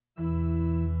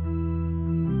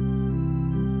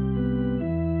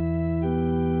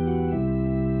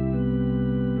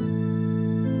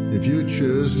If you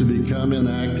choose to become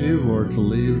inactive or to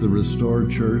leave the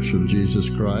restored Church of Jesus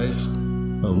Christ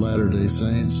of Latter-day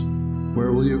Saints,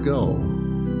 where will you go?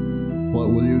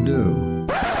 What will you do?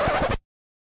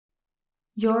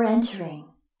 You're entering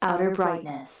outer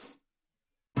brightness.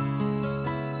 But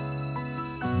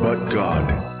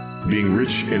God, being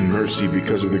rich in mercy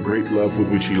because of the great love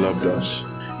with which he loved us,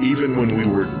 even when we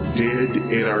were dead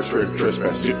in our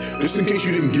trespasses, just in case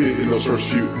you didn't get it in those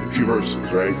first few verses,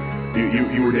 right?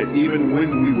 You were dead even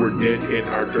when we were dead in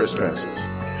our trespasses,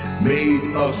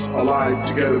 made us alive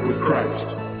together with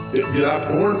Christ. Did I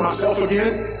born myself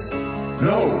again?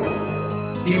 No.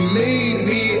 He made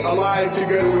me alive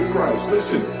together with Christ.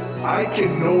 Listen, I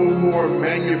can no more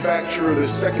manufacture the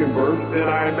second birth than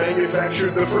I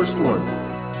manufactured the first one.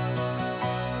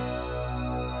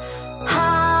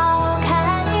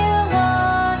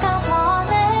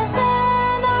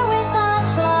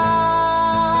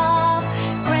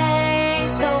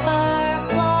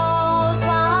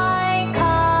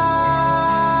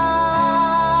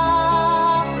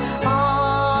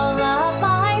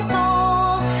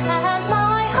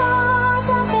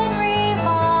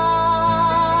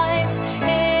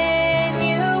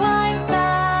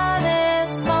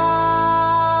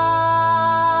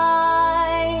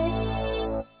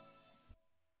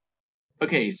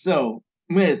 Okay, so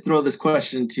I'm going to throw this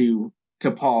question to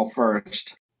Paul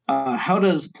first. How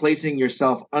does placing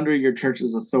yourself under your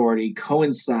church's authority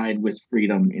coincide with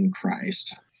freedom in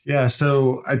Christ? Yeah,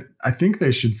 so I think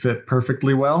they should fit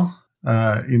perfectly well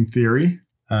in theory.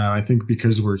 I think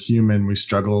because we're human, we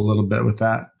struggle a little bit with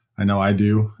that. I know I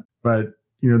do. But,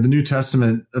 the New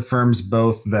Testament affirms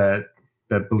both that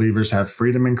believers have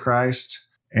freedom in Christ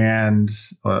and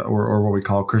or what we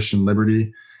call Christian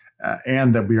liberty,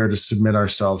 and that we are to submit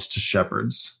ourselves to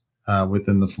shepherds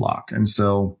within the flock. And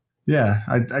so, yeah,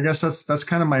 I guess that's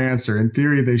kind of my answer. In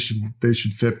theory, they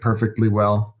should fit perfectly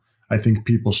well. I think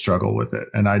people struggle with it,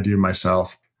 and I do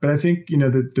myself. But I think,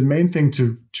 the main thing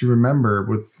to remember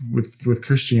with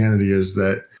Christianity is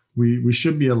that we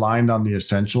should be aligned on the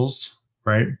essentials,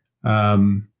 right?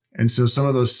 And so some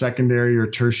of those secondary or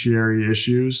tertiary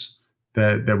issues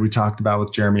that we talked about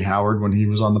with Jeremy Howard when he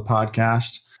was on the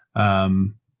podcast,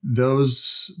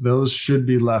 those should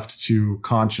be left to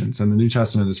conscience. And the New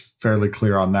Testament is fairly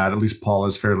clear on that. At least Paul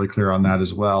is fairly clear on that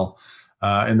as well.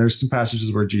 And there's some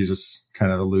passages where Jesus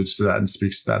kind of alludes to that and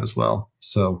speaks to that as well.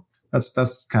 So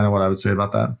that's kind of what I would say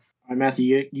about that. All right,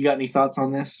 Matthew, you got any thoughts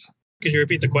on this? Could you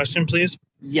repeat the question, please?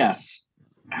 Yes.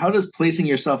 How does placing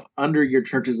yourself under your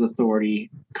church's authority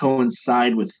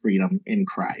coincide with freedom in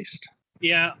Christ?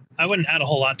 Yeah, I wouldn't add a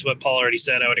whole lot to what Paul already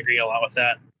said. I would agree a lot with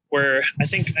that. Where I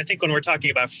think when we're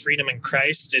talking about freedom in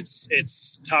Christ,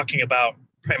 it's talking about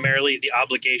primarily the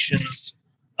obligations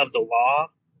of the law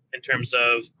in terms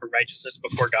of righteousness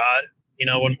before God.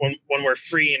 When we're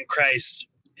free in Christ,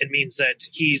 it means that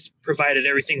he's provided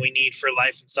everything we need for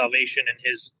life and salvation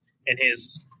in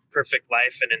his perfect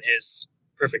life and in his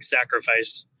perfect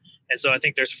sacrifice. And so I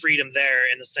think there's freedom there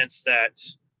in the sense that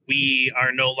we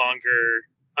are no longer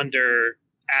under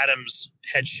Adam's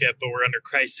headship, but we're under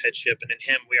Christ's headship, and in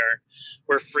him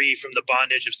we're free from the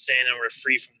bondage of sin, and we're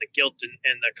free from the guilt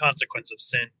and the consequence of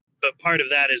sin. But part of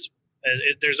that is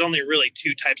there's only really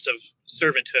two types of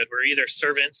servanthood. We're either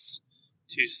servants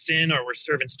to sin or we're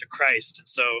servants to Christ. And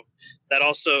so that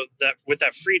with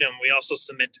that freedom, we also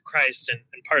submit to Christ,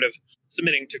 and part of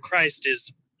submitting to Christ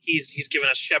is he's given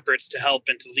us shepherds to help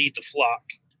and to lead the flock.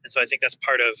 And so I think that's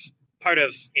part of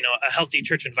a healthy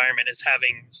church environment is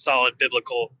having solid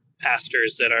biblical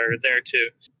pastors that are there to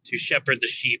shepherd the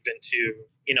sheep and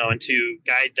to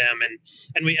guide them.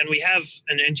 And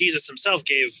Jesus himself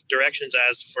gave directions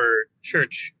as for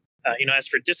church, as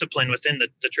for discipline within the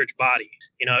church body.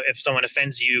 If someone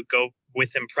offends you, go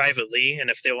with him privately. And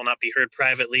if they will not be heard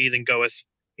privately, then go with,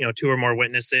 two or more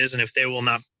witnesses. And if they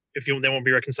won't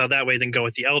be reconciled that way, then go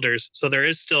with the elders. So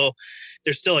there's still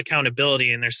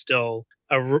accountability, and there's still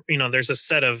there's a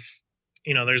set of,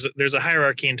 there's a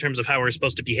hierarchy in terms of how we're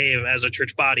supposed to behave as a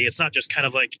church body. It's not just kind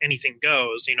of like anything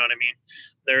goes, you know what I mean?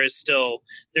 There is still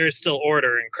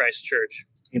order in Christ's church.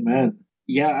 Amen.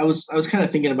 Yeah, I was kind of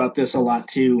thinking about this a lot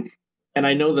too. And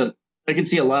I know that I can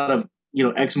see a lot of,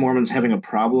 ex-Mormons having a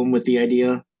problem with the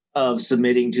idea of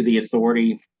submitting to the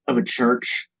authority of a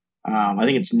church. I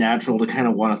think it's natural to kind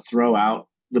of want to throw out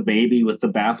the baby with the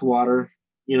bathwater,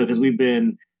 because we've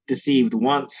been deceived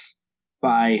once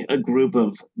by a group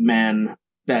of men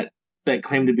that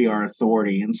claim to be our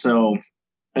authority. And so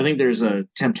I think there's a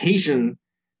temptation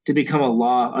to become a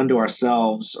law unto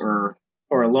ourselves or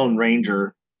a lone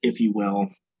ranger, if you will.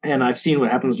 And I've seen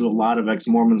what happens to a lot of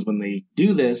ex-Mormons when they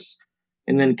do this.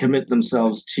 and then commit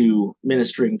themselves to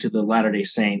ministering to the Latter-day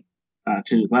Saints.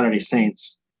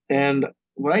 And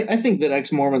what I think that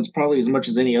ex-Mormons, probably as much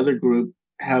as any other group,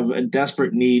 have a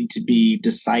desperate need to be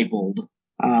discipled.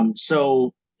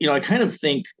 So, I kind of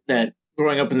think that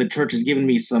growing up in the church has given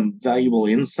me some valuable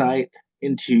insight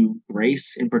into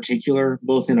grace in particular,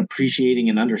 both in appreciating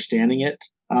and understanding it.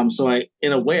 So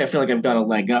in a way, I feel like I've got a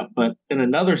leg up, but in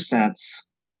another sense,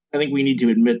 I think we need to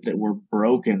admit that we're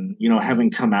broken,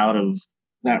 having come out of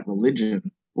that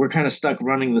religion. We're kind of stuck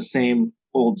running the same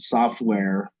old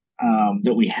software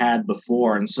that we had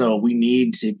before. And so we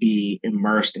need to be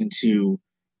immersed into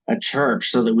a church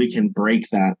so that we can break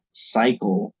that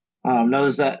cycle. Now,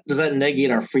 does that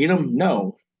negate our freedom?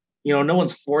 No. No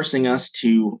one's forcing us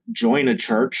to join a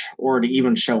church or to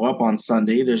even show up on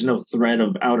Sunday. There's no threat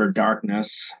of outer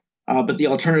darkness. But the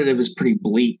alternative is pretty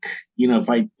bleak.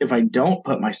 If I don't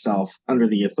put myself under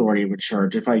the authority of a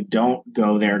church, if I don't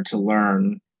go there to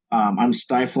learn, I'm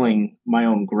stifling my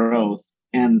own growth.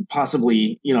 And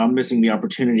possibly, I'm missing the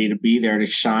opportunity to be there to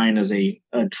shine as a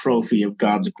trophy of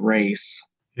God's grace.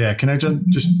 Yeah. Can I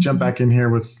just jump back in here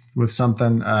with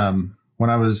something? When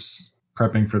I was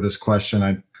prepping for this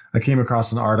question, I came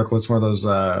across an article. It's one of those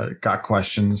Got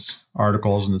Questions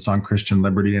articles, and it's on Christian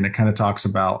liberty. And it kind of talks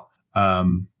about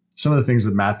some of the things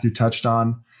that Matthew touched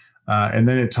on. And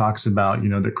then it talks about,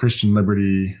 that Christian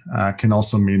liberty can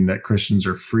also mean that Christians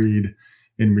are freed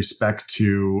in respect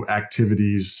to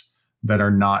activities that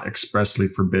are not expressly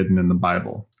forbidden in the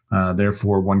Bible.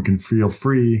 Therefore, one can feel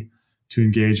free to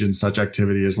engage in such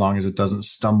activity as long as it doesn't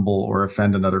stumble or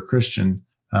offend another Christian.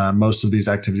 Most of these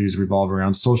activities revolve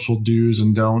around social do's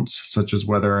and don'ts, such as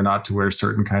whether or not to wear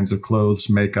certain kinds of clothes,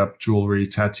 makeup, jewelry,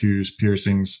 tattoos,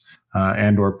 piercings,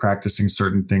 and or practicing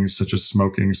certain things such as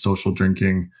smoking, social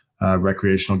drinking,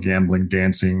 recreational gambling,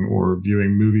 dancing, or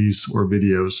viewing movies or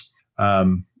videos.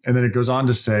 And then it goes on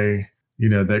to say,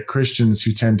 that Christians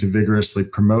who tend to vigorously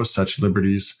promote such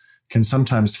liberties can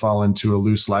sometimes fall into a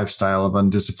loose lifestyle of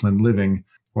undisciplined living,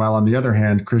 while on the other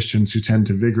hand, Christians who tend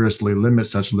to vigorously limit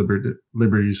such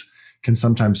liberties can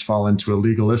sometimes fall into a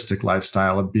legalistic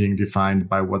lifestyle of being defined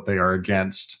by what they are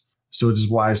against. So it is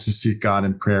wise to seek God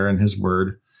in prayer and his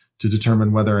word to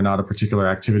determine whether or not a particular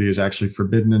activity is actually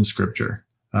forbidden in scripture.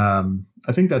 I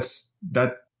think those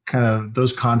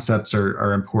concepts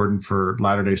are important for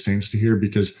Latter-day Saints to hear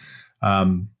because,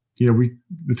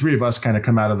 the three of us kind of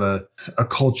come out of a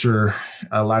culture,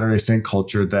 a Latter-day Saint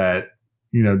culture that,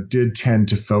 did tend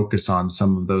to focus on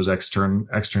some of those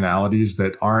externalities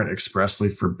that aren't expressly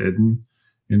forbidden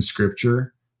in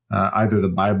scripture, either the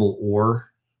Bible or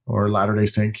Latter-day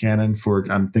Saint canon.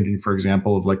 I'm thinking, for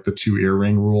example, of like the 2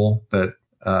 earring rule that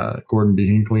Gordon B.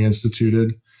 Hinckley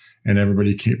instituted, and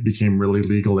everybody became really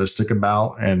legalistic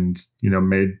about, and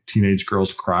made teenage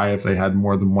girls cry if they had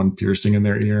more than one piercing in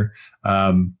their ear.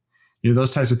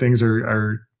 Those types of things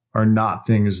are not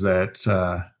things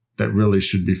that really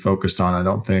should be focused on, I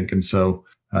don't think. And so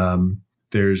I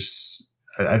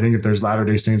think if there's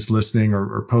Latter-day Saints listening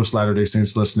or post Latter-day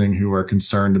Saints listening who are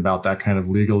concerned about that kind of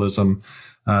legalism,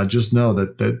 just know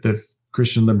that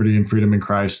Christian liberty and freedom in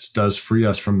Christ does free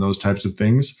us from those types of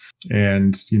things.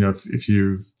 And, if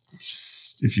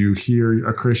you hear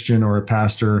a Christian or a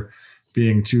pastor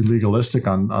being too legalistic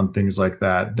on things like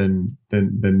that, then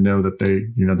know that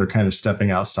they're kind of stepping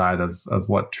outside of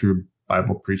what true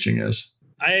Bible preaching is.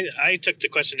 I took the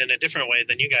question in a different way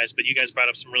than you guys, but you guys brought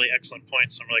up some really excellent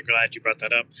points. So I'm really glad you brought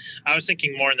that up. I was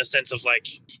thinking more in the sense of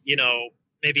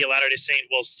maybe a Latter-day Saint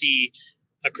will see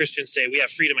a Christian say, we have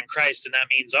freedom in Christ. And that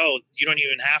means, you don't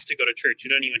even have to go to church.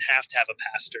 You don't even have to have a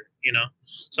pastor,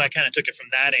 So I kind of took it from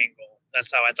that angle.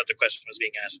 That's how I thought the question was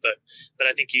being asked. But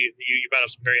I think you brought up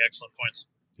some very excellent points.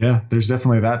 Yeah, there's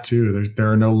definitely that too.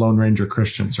 There are no Lone Ranger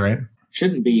Christians, right?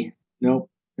 Shouldn't be. Nope.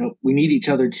 We need each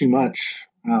other too much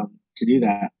to do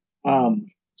that.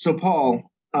 So Paul,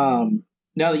 now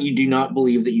that you do not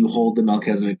believe that you hold the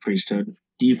Melchizedek priesthood,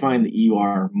 do you find that you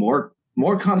are more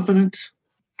confident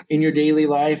in your daily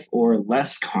life or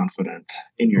less confident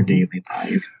in your daily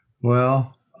life?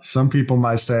 Well, some people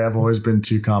might say I've always been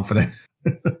too confident.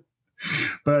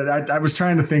 But I was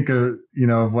trying to think of,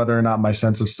 of whether or not my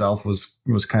sense of self was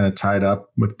kind of tied up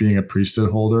with being a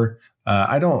priesthood holder.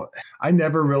 I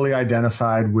never really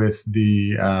identified with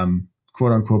the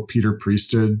quote unquote Peter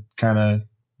priesthood kind of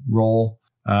role.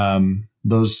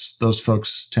 Those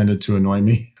folks tended to annoy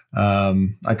me.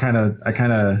 I kind of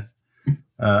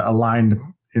aligned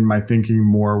in my thinking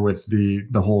more with the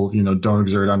whole, don't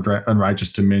exert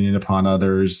unrighteous dominion upon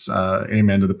others.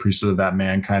 Amen to the priesthood of that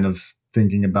man kind of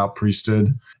thinking about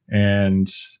priesthood.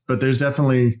 But there's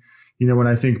definitely, when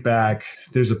I think back,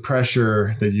 there's a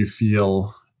pressure that you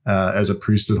feel as a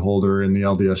priesthood holder in the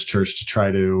LDS Church to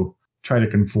try to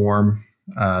conform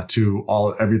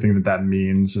to everything that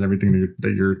means and everything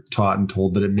that you're taught and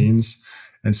told that it means.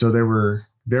 And so there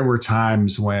were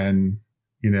times when,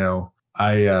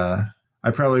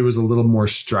 I probably was a little more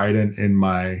strident in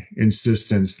my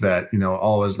insistence that,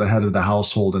 as the head of the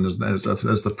household and as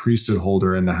the priesthood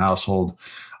holder in the household,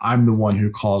 I'm the one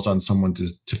who calls on someone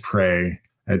to pray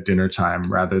at dinner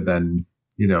time rather than,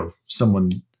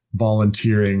 someone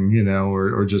volunteering,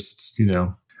 or just,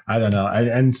 I don't know.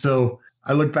 And so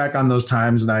I look back on those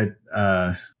times and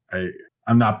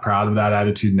I'm not proud of that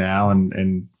attitude now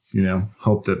and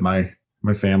hope that my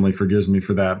family forgives me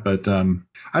for that. But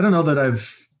I don't know that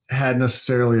I've had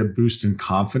necessarily a boost in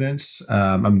confidence.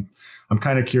 I'm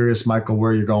kind of curious, Michael,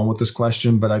 where you're going with this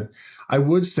question, but I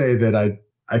would say that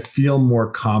I feel more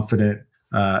confident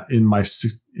in my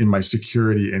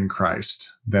security in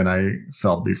Christ than I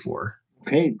felt before.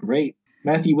 Okay, great.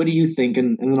 Matthew, what do you think?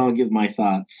 And then I'll give my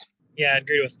thoughts. Yeah, I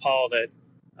agree with Paul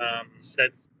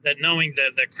that knowing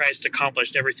that Christ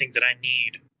accomplished everything that I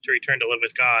need to return to live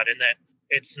with God, and that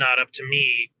it's not up to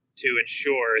me to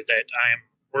ensure that I'm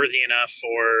worthy enough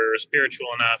or spiritual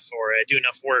enough or I do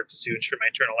enough works to ensure my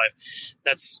eternal life.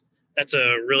 That's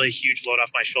a really huge load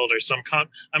off my shoulders. So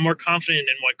I'm more confident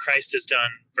in what Christ has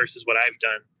done versus what I've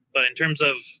done. But in terms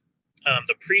of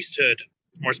the priesthood,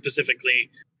 more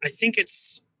specifically, I think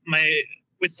it's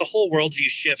with the whole worldview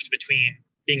shift between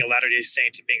being a Latter-day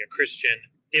Saint and being a Christian,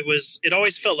 it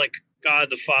always felt like God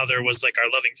the Father was like our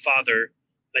loving Father,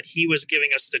 but he was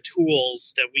giving us the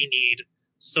tools that we need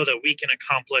so that we can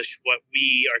accomplish what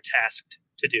we are tasked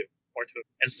to do.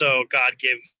 And so God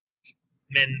gave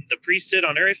men the priesthood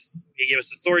on earth. He gave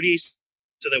us authorities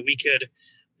so that we could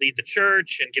lead the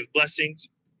church and give blessings,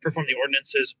 perform the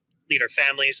ordinances, lead our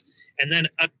families. And then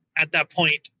at that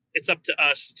point, it's up to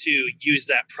us to use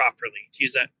that properly, to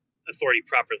use that authority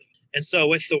properly. And so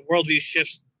with the worldview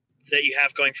shifts that you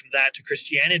have going from that to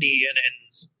Christianity and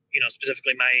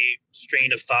specifically my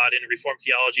strain of thought in Reformed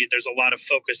theology, there's a lot of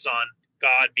focus on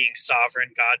God being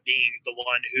sovereign, God being the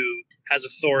one who has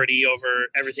authority over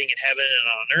everything in heaven and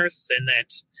on earth, and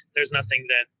that there's nothing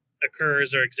that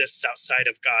occurs or exists outside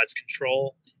of God's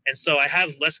control. And so I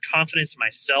have less confidence in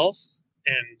myself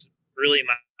and really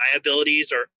my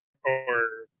abilities or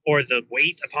the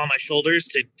weight upon my shoulders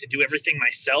to do everything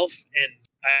myself. And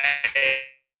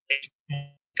I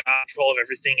got control of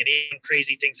everything, and even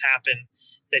crazy things happen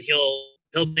that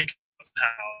he'll make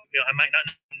how. I might not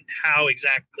know how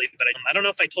exactly, but I don't know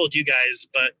if I told you guys,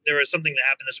 but there was something that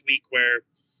happened this week where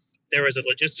there was a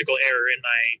logistical error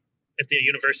at the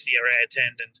university where I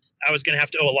attend, and I was going to have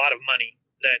to owe a lot of money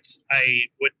that I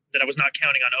was not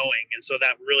counting on owing, and so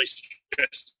that really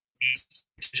stressed me.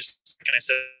 And I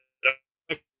said, do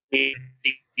I believe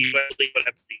what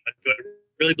I believe? Do I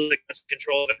really believe that's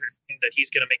control of everything, that he's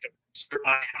going to make a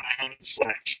my own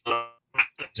slash?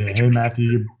 Hey,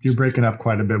 Matthew, you're breaking up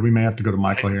quite a bit. We may have to go to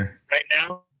Michael here. Right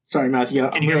now? Sorry, Matthew.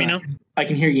 Can you hear me now? I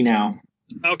can hear you now.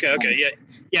 Okay.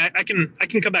 Yeah, I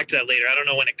can come back to that later. I don't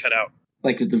know when it cut out.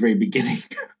 Like at the very beginning.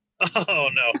 Oh,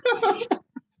 no.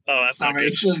 Oh, that's not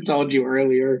good. I should have told you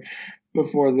earlier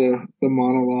before the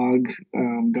monologue.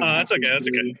 That's okay. That's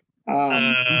okay.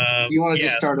 Do you want to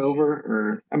just start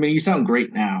over? Or you sound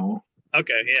great now.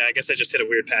 Okay, yeah, I guess I just hit a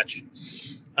weird patch.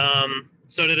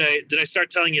 So did I start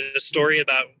telling you the story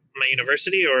about my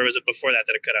university, or was it before that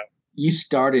it cut out? You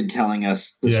started telling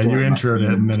us the story. Yeah, you introed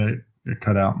it, and then it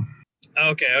cut out.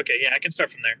 Okay, yeah, I can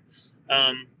start from there.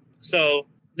 So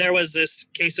there was this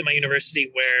case at my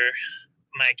university where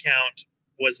my account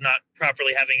was not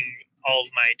properly having all of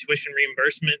my tuition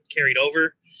reimbursement carried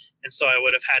over, and so I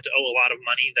would have had to owe a lot of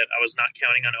money that I was not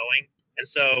counting on owing. And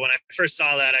so when I first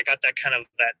saw that, I got that kind of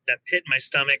that pit in my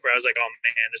stomach where I was like, oh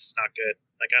man, this is not good.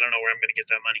 Like, I don't know where I'm going to get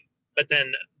that money. But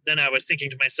then I was thinking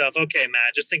to myself, okay,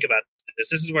 Matt, just think about this.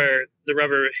 This is where the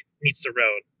rubber meets the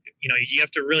road. You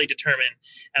have to really determine,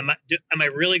 am I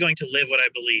really going to live what I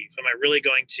believe? Am I really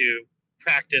going to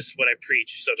practice what I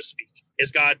preach, so to speak? Is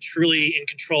God truly in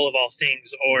control of all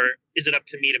things, or is it up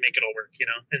to me to make it all work?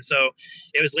 And so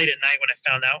it was late at night when I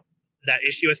found out that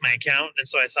issue with my account. And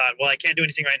so I thought, well, I can't do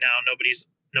anything right now. Nobody's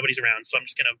around. So I'm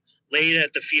just going to lay it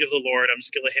at the feet of the Lord. I'm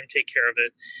just going to let him take care of it.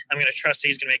 I'm going to trust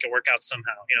that he's going to make it work out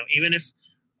somehow. Even if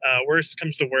worse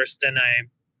comes to worse, then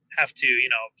I have to,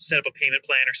 set up a payment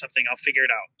plan or something. I'll figure it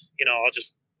out. I'll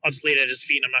just lay it at his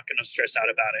feet, and I'm not going to stress out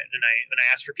about it. And I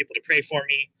asked for people to pray for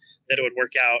me that it would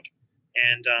work out.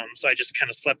 And so I just kind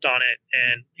of slept on it.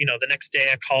 And, the next day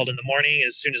I called in the morning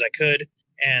as soon as I could.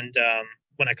 And,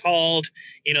 when I called,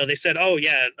 they said, oh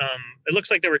yeah, it looks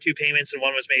like there were two payments and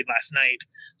one was made last night.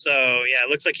 So yeah,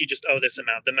 it looks like you just owe this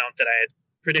amount, the amount that I had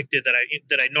predicted that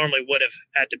I normally would have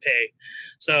had to pay.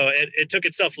 So it took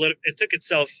itself,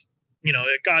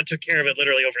 God took care of it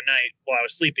literally overnight while I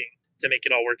was sleeping to make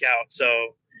it all work out.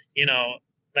 So,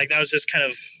 like that's just kind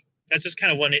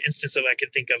of one instance of I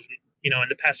could think of, in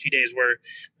the past few days where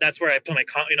that's where I put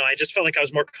I just felt like I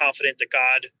was more confident that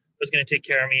God was going to take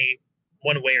care of me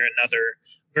one way or another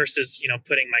versus,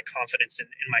 putting my confidence in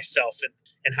myself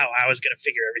and how I was going to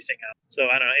figure everything out. So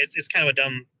I don't know. It's kind of a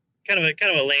dumb, kind of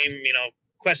a lame,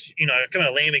 question, kind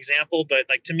of a lame example, but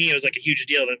like to me, it was like a huge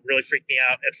deal that really freaked me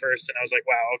out at first. And I was like,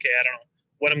 wow, okay, I don't know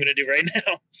what I'm going to do right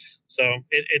now. So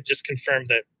it just confirmed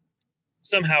that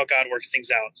somehow God works things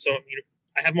out. So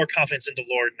I have more confidence in the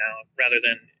Lord now rather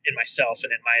than in myself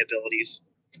and in my abilities.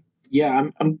 Yeah,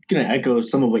 I'm going to echo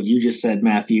some of what you just said,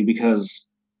 Matthew, because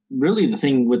really the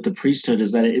thing with the priesthood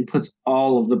is that it puts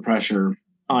all of the pressure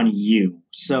on you.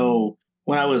 So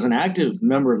when I was an active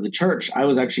member of the church, I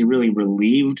was actually really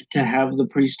relieved to have the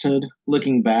priesthood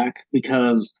looking back,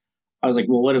 because I was like,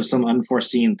 well, what if some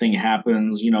unforeseen thing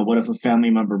happens? What if a family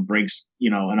member breaks,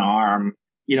 an arm?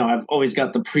 I've always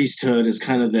got the priesthood as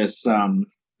kind of this,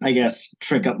 I guess,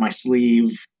 trick up my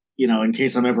sleeve, in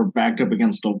case I'm ever backed up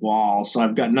against a wall. So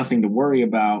I've got nothing to worry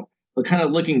about. But kind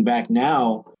of looking back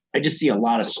now, I just see a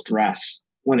lot of stress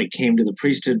when it came to the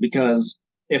priesthood, because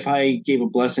if I gave a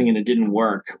blessing and it didn't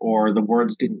work or the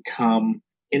words didn't come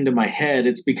into my head,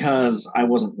 it's because I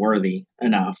wasn't worthy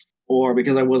enough or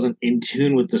because I wasn't in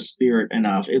tune with the Spirit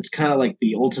enough. It's kind of like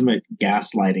the ultimate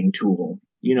gaslighting tool,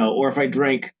 or if I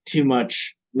drank too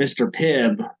much Mr.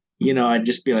 Pibb, I'd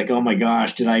just be like, oh my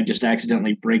gosh, did I just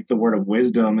accidentally break the word of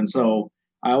wisdom? And so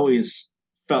I always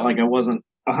felt like I wasn't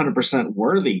 100%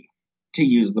 worthy to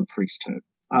use the priesthood.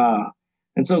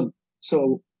 And so,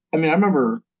 I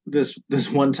remember this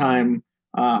one time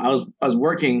I was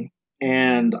working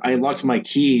and I locked my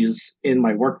keys in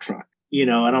my work truck,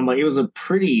 and I'm like, it was a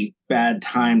pretty bad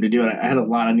time to do it. I had a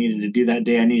lot I needed to do that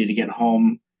day. I needed to get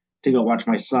home to go watch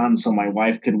my son so my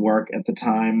wife could work at the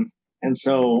time. And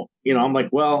so, I'm like,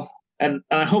 well, and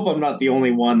I hope I'm not the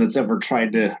only one that's ever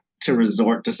tried to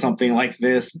resort to something like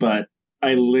this, but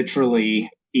I literally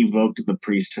evoked the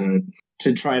priesthood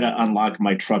to try to unlock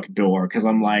my truck door, because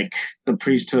I'm like, the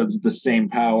priesthood's the same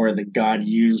power that God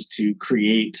used to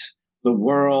create the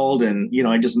world. And,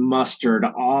 I just mustered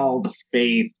all the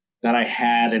faith that I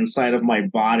had inside of my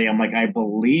body. I'm like, I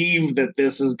believe that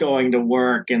this is going to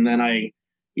work. And then I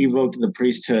evoked the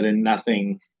priesthood and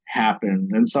nothing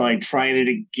happened. And so I tried it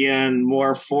again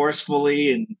more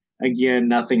forcefully, and again,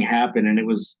 nothing happened. And it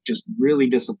was just really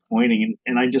disappointing.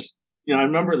 And I just, I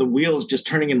remember the wheels just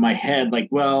turning in my head like,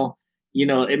 well,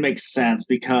 it makes sense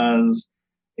because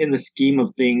in the scheme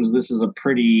of things, this is a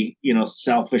pretty,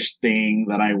 selfish thing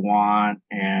that I want.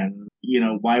 And,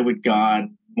 why would God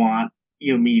want,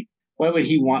 me? Why would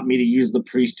he want me to use the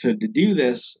priesthood to do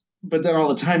this? But then all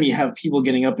the time you have people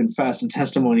getting up in fast and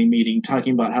testimony meeting,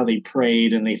 talking about how they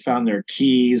prayed and they found their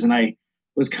keys. And I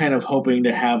was kind of hoping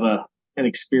to have an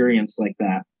experience like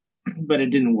that, but it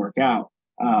didn't work out.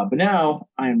 But now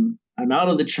I'm out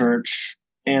of the church.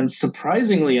 And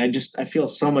surprisingly, I feel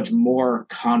so much more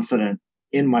confident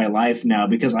in my life now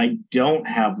because I don't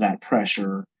have that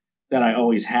pressure that I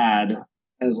always had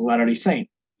as a Latter-day Saint.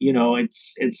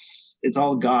 It's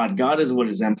all God. God is what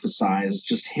is emphasized,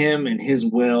 just him and his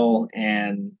will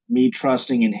and me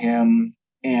trusting in him.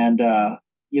 And,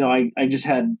 I just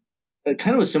had a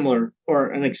kind of a similar or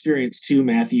an experience too,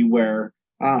 Matthew, where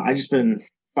I just been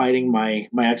fighting my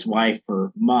ex-wife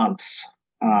for months,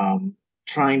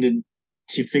 trying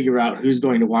to figure out who's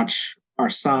going to watch our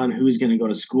son, who's going to go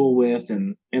to school with.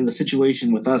 And the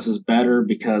situation with us is better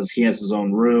because he has his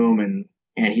own room and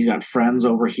he's got friends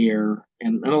over here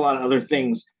and a lot of other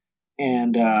things.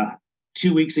 And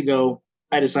 2 weeks ago,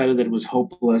 I decided that it was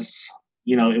hopeless.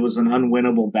 It was an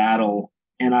unwinnable battle.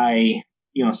 And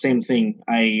same thing.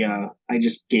 I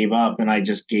just gave up and I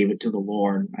just gave it to the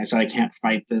Lord. I said, I can't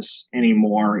fight this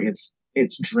anymore.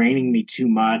 It's draining me too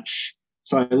much.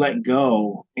 So I let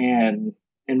go, and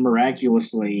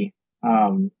miraculously,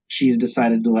 she's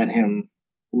decided to let him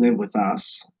live with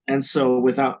us. And so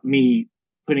without me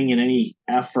putting in any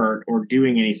effort or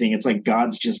doing anything, it's like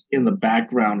God's just in the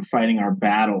background fighting our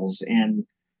battles. And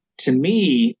to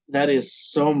me, that is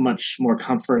so much more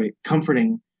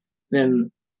comforting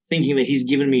than thinking that he's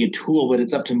given me a tool, but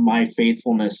it's up to my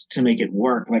faithfulness to make it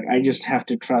work. Like I just have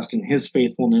to trust in his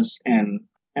faithfulness and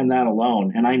that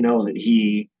alone. And I know that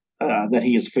he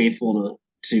is faithful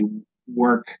to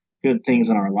work good things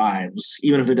in our lives,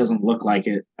 even if it doesn't look like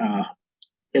it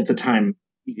at the time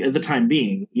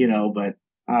being,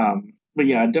 but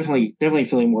yeah, definitely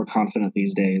feeling more confident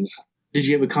these days. Did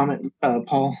you have a comment,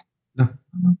 Paul? No.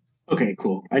 Okay,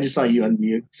 cool. I just saw you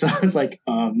unmute. So I was like,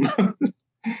 all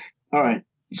right.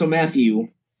 So Matthew,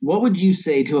 what would you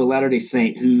say to a Latter-day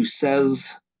Saint who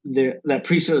says that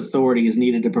priesthood authority is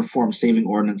needed to perform saving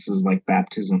ordinances like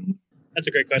baptism? That's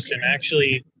a great question. I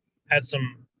actually had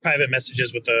some private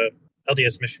messages with the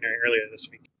LDS missionary earlier this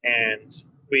week, and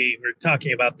we were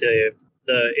talking about the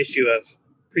issue of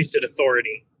priesthood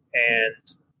authority.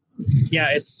 And yeah,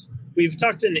 we've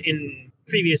talked in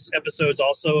previous episodes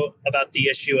also about the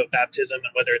issue of baptism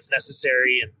and whether it's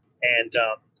necessary and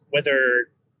whether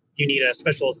you need a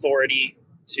special authority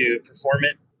to perform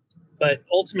it. But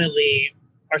ultimately,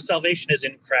 our salvation is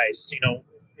in Christ.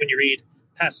 When you read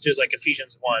passages like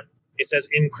Ephesians 1, it says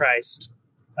in Christ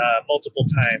multiple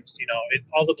times.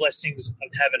 All the blessings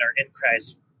of heaven are in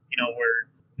Christ. We're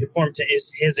conformed to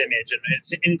his image, and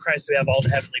it's in Christ we have all the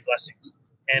heavenly blessings.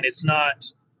 And it's not,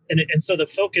 and so the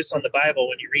focus on the Bible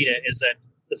when you read it is that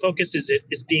the focus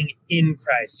is being in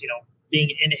Christ, being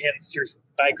in him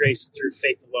by grace through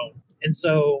faith alone. And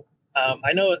so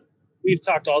I know we've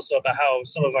talked also about how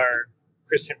some of our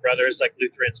Christian brothers, like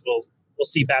Lutherans, will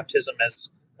see baptism as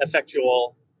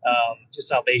effectual to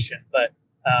salvation. But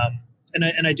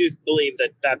and I do believe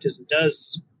that baptism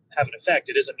does have an effect.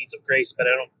 It is a means of grace, but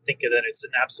I don't think that it's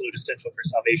an absolute essential for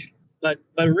salvation. But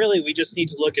really, we just need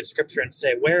to look at Scripture and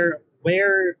say, where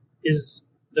is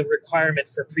the requirement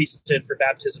for priesthood for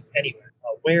baptism anywhere?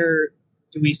 Where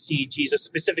do we see Jesus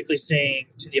specifically saying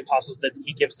to the apostles that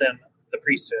he gives them the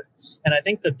priesthood? And I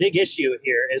think the big issue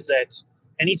here is that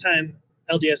anytime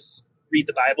LDS read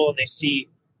the Bible and they see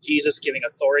Jesus giving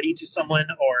authority to someone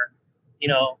or,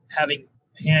 having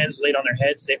hands laid on their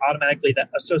heads, they automatically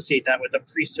associate that with a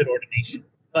priesthood ordination.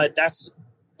 But that's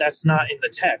not in the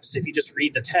text. If you just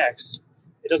read the text,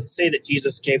 it doesn't say that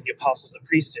Jesus gave the apostles the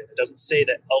priesthood. It doesn't say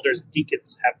that elders and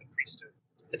deacons have the priesthood.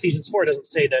 Ephesians 4 doesn't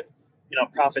say that,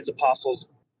 prophets, apostles,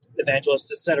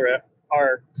 evangelists, etc.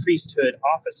 are priesthood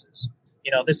offices.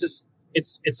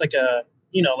 It's like a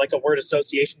word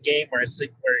association game where you say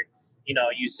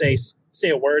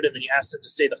a word and then you ask them to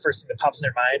say the first thing that pops in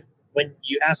their mind. When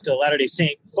you ask a Latter-day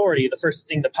Saint authority, the first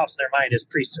thing that pops in their mind is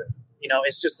priesthood.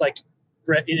 It's just like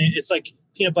bread. It's like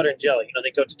peanut butter and jelly.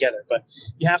 They go together. But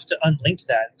you have to unlink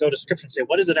that and go to Scripture and say,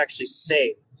 what does it actually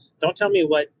say? Don't tell me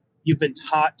what you've been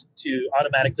taught to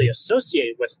automatically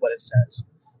associate with what it says,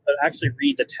 but actually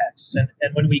read the text.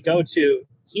 And when we go to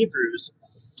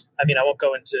Hebrews, I won't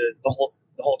go into the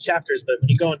whole chapters, but when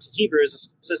you go into Hebrews,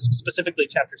 specifically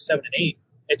chapter 7 and 8,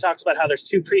 it talks about how there's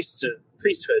two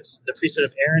priesthoods, the priesthood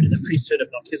of Aaron and the priesthood of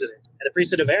Melchizedek. And the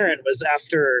priesthood of Aaron was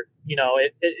after,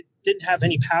 it didn't have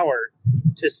any power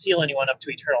to seal anyone up to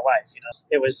eternal life.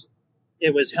 It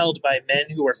was held by men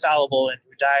who were fallible and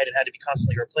who died and had to be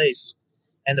constantly replaced.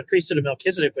 And the priesthood of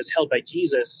Melchizedek was held by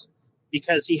Jesus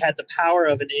because he had the power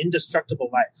of an indestructible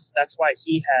life. That's why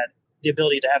he had the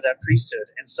ability to have that priesthood.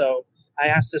 And so I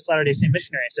asked this Latter-day Saint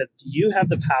missionary, I said, do you have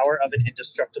the power of an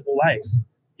indestructible life?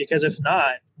 Because if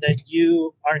not, then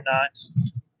you are not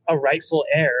a rightful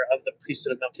heir of the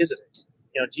priesthood of Melchizedek.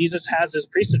 Jesus has his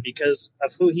priesthood because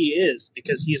of who he is,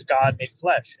 because he's God made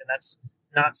flesh. And that's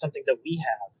not something that we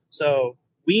have. So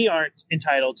we aren't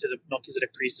entitled to the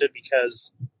Melchizedek priesthood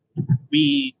because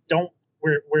we're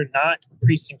not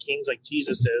priests and kings like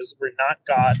Jesus is. We're not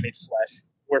God made flesh.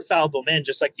 We're fallible men,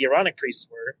 just like the Aaronic priests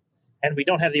were. And we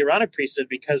don't have the Aaronic priesthood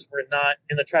because we're not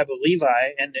in the tribe of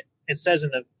Levi. And it says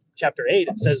in the chapter 8,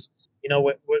 it says,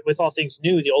 with all things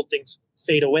new, the old things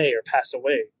fade away or pass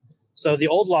away. So the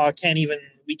old law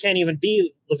we can't even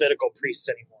be Levitical priests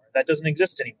anymore. That doesn't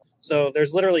exist anymore. So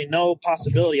there's literally no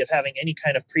possibility of having any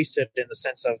kind of priesthood in the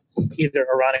sense of either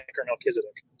Aaronic or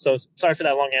Melchizedek. So sorry for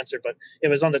that long answer, but it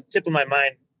was on the tip of my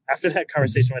mind after that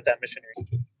conversation with that missionary.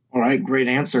 All right, great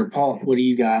answer. Paul, what do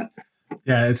you got?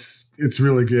 Yeah, it's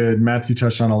really good. Matthew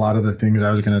touched on a lot of the things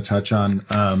I was going to touch on.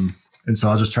 And so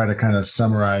I'll just try to kind of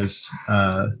summarize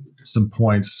some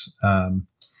points.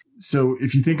 So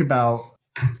if you think about,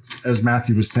 as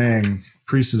Matthew was saying,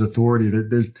 priesthood authority,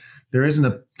 there isn't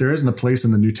a place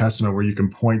in the New Testament where you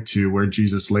can point to where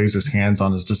Jesus lays his hands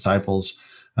on his disciples,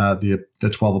 the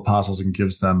 12 apostles, and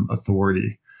gives them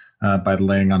authority by the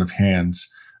laying on of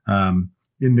hands.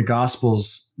 In the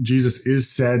Gospels, Jesus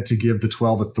is said to give the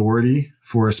 12 authority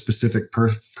for a specific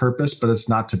purpose, but it's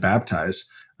not to baptize.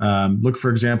 Look, for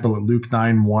example, at Luke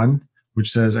 9:1, which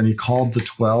says, "And he called the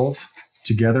 12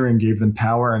 together and gave them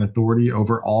power and authority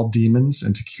over all demons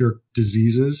and to cure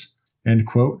diseases," end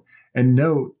quote. And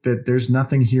note that there's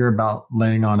nothing here about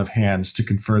laying on of hands to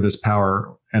confer this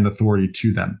power and authority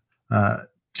to them.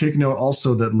 Take note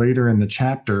also that later in the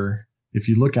chapter, if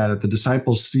you look at it, the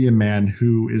disciples see a man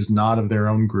who is not of their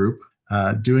own group,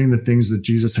 doing the things that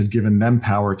Jesus had given them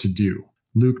power to do.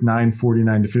 Luke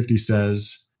 9:49-50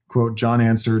 says, quote, John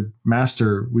answered,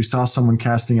 Master, we saw someone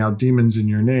casting out demons in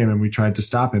your name, and we tried to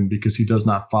stop him because he does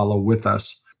not follow with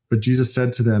us. But Jesus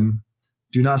said to them,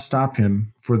 do not stop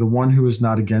him, for the one who is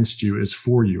not against you is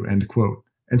for you, end quote.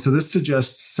 And so this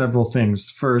suggests several things.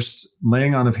 First,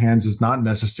 laying on of hands is not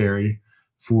necessary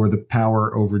for the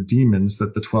power over demons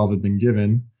that the 12 had been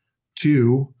given.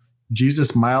 2,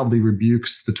 Jesus mildly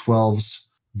rebukes the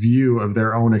 12's view of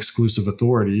their own exclusive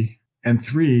authority. And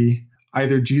 3,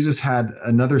 either Jesus had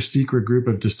another secret group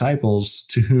of disciples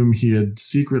to whom he had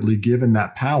secretly given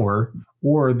that power,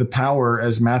 or the power,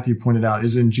 as Matthew pointed out,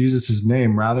 is in Jesus'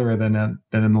 name rather than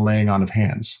in the laying on of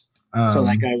hands. So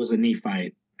that guy was a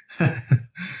Nephite.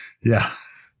 Yeah.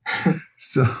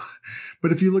 So,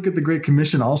 but if you look at the Great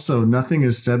Commission also, nothing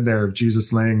is said there of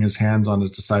Jesus laying his hands on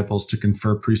his disciples to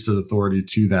confer priesthood authority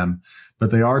to them, but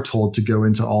they are told to go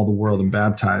into all the world and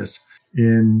baptize.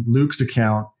 In Luke's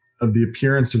account of the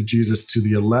appearance of Jesus to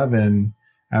the 11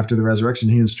 after the resurrection,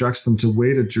 he instructs them to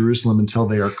wait at Jerusalem until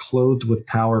they are clothed with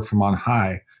power from on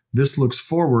high. This looks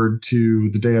forward to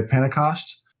the day of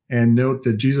Pentecost. And note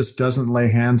that Jesus doesn't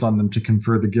lay hands on them to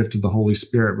confer the gift of the Holy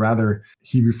Spirit. Rather,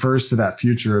 he refers to that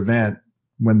future event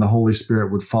when the Holy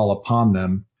Spirit would fall upon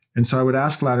them. And so I would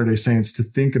ask Latter-day Saints to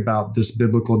think about this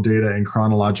biblical data in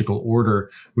chronological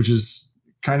order, which is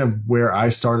kind of where I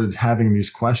started having these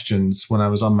questions when I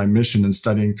was on my mission and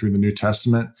studying through the New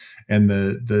Testament and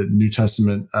the New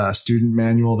Testament student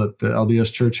manual that the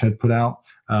LDS Church had put out.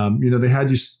 They had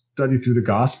you study through the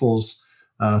Gospels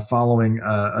following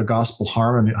a gospel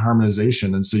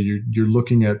harmonization. And so you're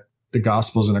looking at the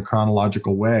Gospels in a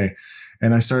chronological way.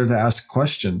 And I started to ask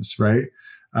questions, right?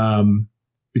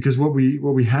 Because what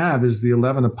we have is the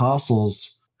 11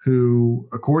 apostles who,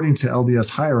 according to LDS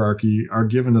hierarchy, are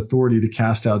given authority to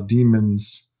cast out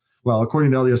demons. Well,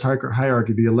 according to LDS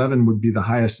hierarchy, the 11 would be the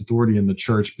highest authority in the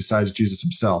church besides Jesus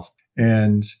himself.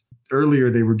 And earlier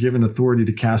they were given authority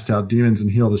to cast out demons and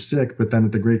heal the sick, but then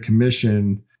at the Great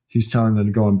Commission, he's telling them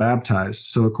to go and baptize.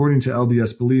 So according to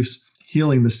LDS beliefs,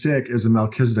 healing the sick is a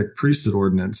Melchizedek priesthood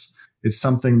ordinance. It's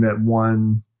something that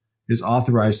one is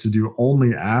authorized to do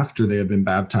only after they have been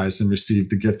baptized and received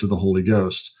the gift of the Holy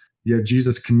Ghost. Yet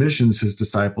Jesus commissions his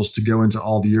disciples to go into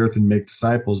all the earth and make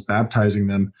disciples, baptizing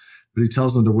them, but he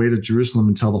tells them to wait at Jerusalem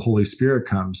until the Holy Spirit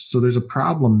comes. So there's a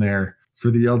problem there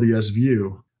for the LDS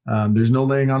view. There's no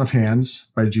laying on of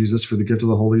hands by Jesus for the gift of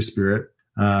the Holy Spirit.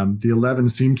 The 11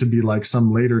 seem to be like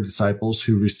some later disciples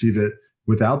who receive it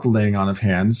without the laying on of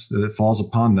hands, that it falls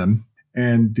upon them.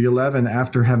 And the 11,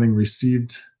 after having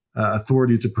received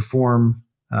authority to perform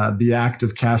the act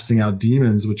of casting out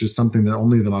demons, which is something that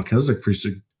only the Melchizedek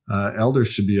priesthood elders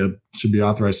should be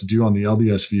authorized to do on the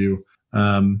LDS view.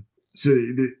 So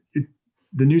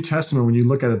the New Testament, when you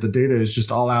look at it, the data is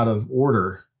just all out of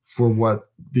order for what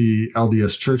the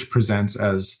LDS Church presents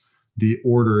as the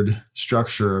ordered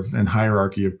structure and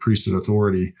hierarchy of priesthood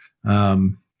authority.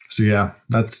 So yeah,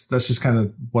 that's just kind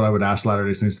of what I would ask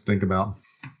Latter-day Saints to think about.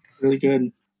 Really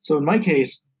good. So in my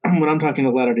case, when I'm talking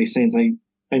to Latter-day Saints,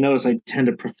 I notice I tend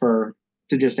to prefer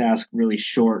to just ask really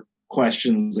short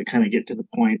questions that kind of get to the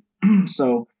point.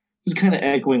 So just kind of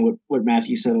echoing what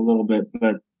Matthew said a little bit,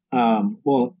 but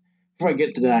well, before I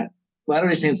get to that,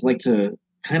 Latter-day Saints like to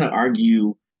kind of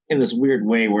argue in this weird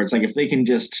way where it's like if they can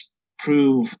just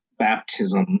prove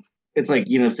baptism, it's like,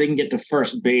 if they can get to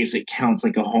first base, it counts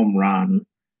like a home run.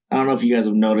 I don't know if you guys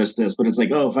have noticed this, but it's like,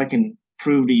 if I can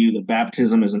prove to you that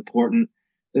baptism is important,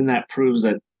 then that proves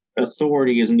that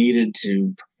authority is needed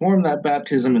to perform that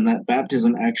baptism, and that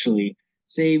baptism actually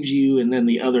saves you, and then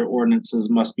the other ordinances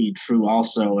must be true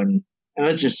also. And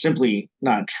that's just simply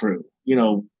not true.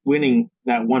 Winning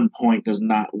that one point does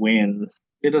not win.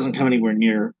 It doesn't come anywhere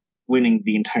near winning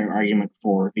the entire argument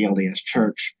for the LDS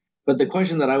Church. But the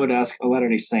question that I would ask a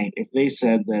Latter-day Saint, if they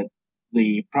said that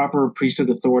the proper priesthood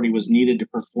authority was needed to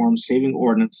perform saving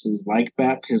ordinances like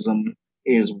baptism,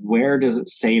 is where does it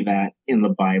say that in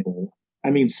the Bible?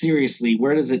 I mean, seriously,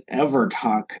 where does it ever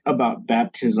talk about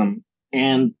baptism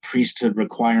and priesthood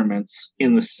requirements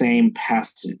in the same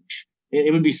passage?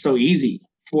 It would be so easy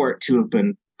for it to have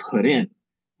been put in.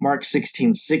 Mark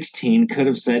 16:16 could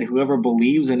have said, whoever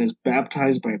believes and is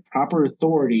baptized by proper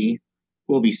authority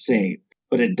will be saved,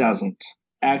 but it doesn't.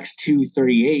 Acts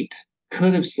 2:38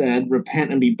 could have said,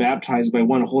 repent and be baptized by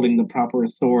one holding the proper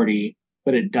authority,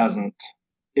 but it doesn't.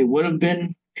 It would have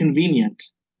been convenient.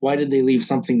 Why did they leave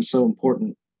something so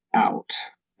important out?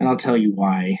 And I'll tell you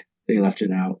why they left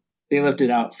it out. They left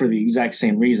it out for the exact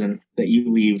same reason that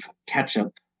you leave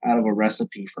ketchup out of a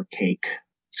recipe for cake.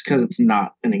 It's because it's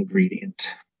not an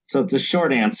ingredient. So it's a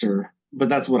short answer, but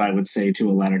that's what I would say to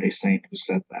a Latter-day Saint who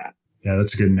said that. Yeah,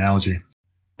 that's a good analogy.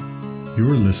 You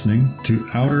are listening to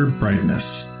Outer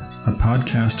Brightness, a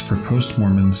podcast for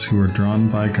post-Mormons who are drawn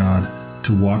by God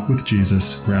to walk with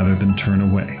Jesus rather than turn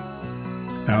away.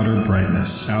 Outer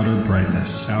brightness, outer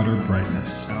brightness, outer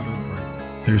brightness, outer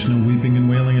brightness. There's no weeping and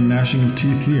wailing and gnashing of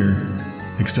teeth here,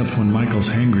 except when Michael's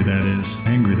hangry, that is,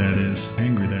 hangry, that is,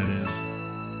 hangry, that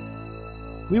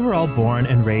is. We were all born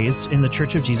and raised in the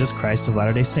Church of Jesus Christ of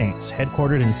Latter-day Saints,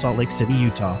 headquartered in Salt Lake City,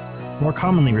 Utah, more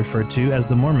commonly referred to as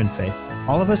the Mormon faith.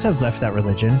 All of us have left that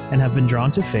religion and have been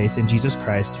drawn to faith in Jesus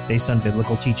Christ based on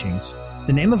biblical teachings.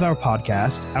 The name of our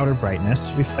podcast, Outer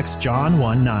Brightness, reflects John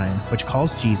 1:9, which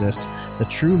calls Jesus the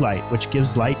true light, which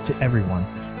gives light to everyone.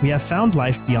 We have found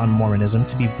life beyond Mormonism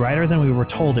to be brighter than we were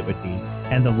told it would be,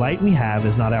 and the light we have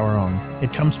is not our own.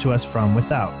 It comes to us from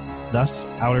without, thus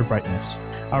Outer Brightness.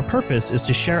 Our purpose is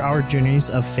to share our journeys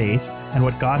of faith and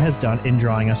what God has done in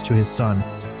drawing us to His Son.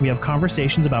 We have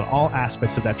conversations about all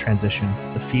aspects of that transition,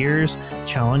 the fears,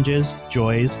 challenges,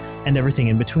 joys, and everything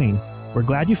in between. We're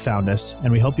glad you found us,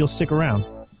 and we hope you'll stick around.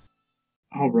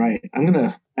 All right. I'm going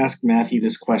to ask Matthew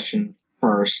this question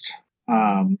first.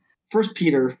 1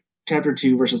 Peter chapter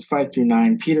 2, verses 5 through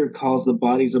 9, Peter calls the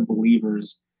bodies of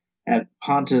believers at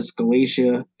Pontus,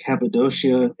 Galatia,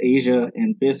 Cappadocia, Asia,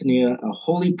 and Bithynia a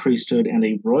holy priesthood and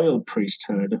a royal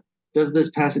priesthood. Does this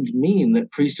passage mean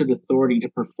that priesthood authority to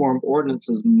perform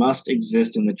ordinances must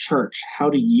exist in the church? How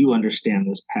do you understand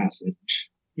this passage?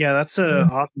 Yeah, that's an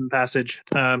awesome passage.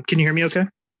 Can you hear me okay?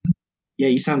 Yeah,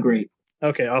 you sound great.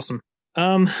 Okay, awesome.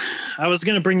 I was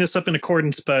going to bring this up in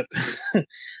accordance, but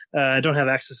I don't have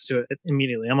access to it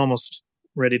immediately. I'm almost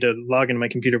ready to log into my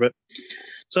computer. But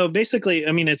so basically,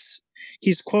 I mean,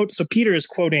 so Peter is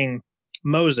quoting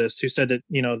Moses, who said that,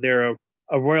 they're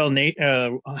a royal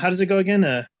how does it go again?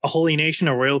 A holy nation,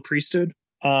 a royal priesthood.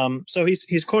 So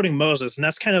he's quoting Moses, and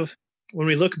that's kind of, when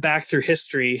we look back through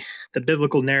history, the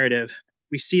biblical narrative,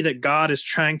 we see that God is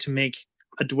trying to make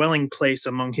a dwelling place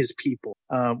among His people.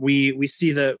 We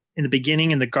see that in the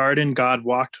beginning in the garden, God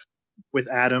walked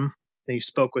with Adam, and He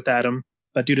spoke with Adam,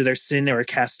 but due to their sin, they were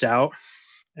cast out.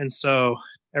 And so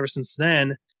ever since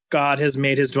then, God has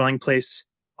made His dwelling place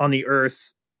on the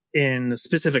earth in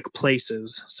specific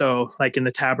places. So like in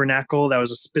the tabernacle, that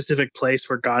was a specific place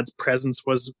where God's presence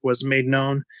was made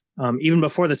known. Even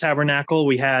before the tabernacle,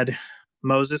 we had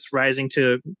Moses rising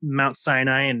to Mount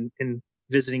Sinai and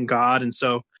visiting God. And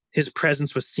so His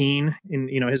presence was seen in,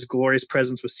 His glorious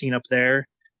presence was seen up there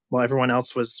while everyone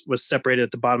else was separated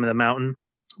at the bottom of the mountain.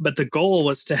 But the goal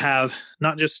was to have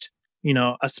not just,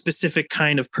 a specific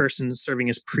kind of person serving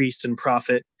as priest and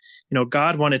prophet.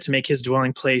 God wanted to make His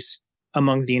dwelling place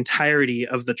among the entirety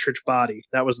of the church body.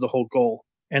 That was the whole goal.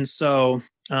 And so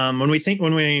when we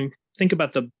think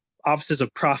about the offices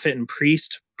of prophet and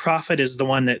priest, prophet is the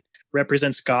one that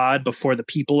represents God before the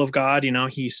people of God.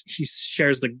 He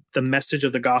shares the message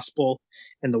of the gospel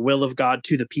and the will of God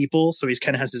to the people. So he's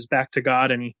kind of has his back to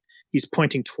God, and he's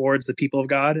pointing towards the people of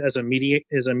God as a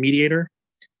mediator.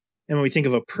 And when we think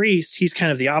of a priest, he's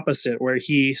kind of the opposite, where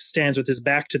he stands with his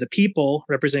back to the people,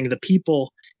 representing the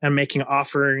people and making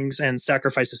offerings and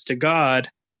sacrifices to God,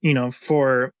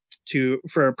 for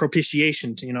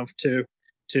propitiation,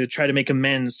 to try to make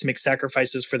amends, to make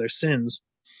sacrifices for their sins.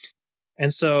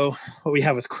 And so what we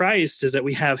have with Christ is that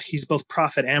he's both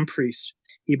prophet and priest.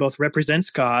 He both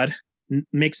represents God,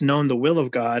 makes known the will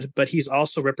of God, but he's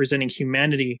also representing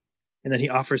humanity, and that he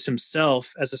offers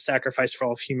himself as a sacrifice for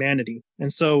all of humanity.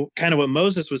 And so kind of what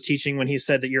Moses was teaching when he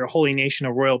said that you're a holy nation,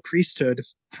 a royal priesthood,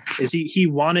 is he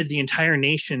wanted the entire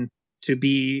nation to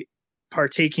be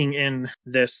partaking in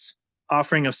this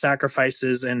offering of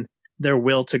sacrifices and their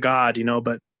will to God,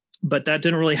 but that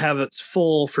didn't really have its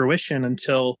full fruition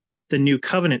until the New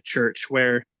Covenant Church,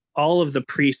 where all of the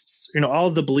priests, all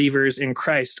of the believers in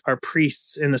Christ are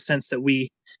priests in the sense that we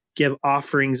give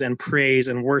offerings and praise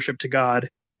and worship to God.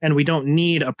 And we don't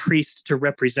need a priest to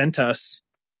represent us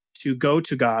to go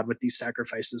to God with these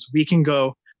sacrifices. We can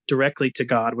go directly to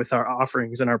God with our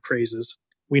offerings and our praises.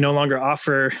 We no longer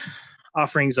offer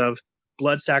offerings of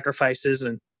blood sacrifices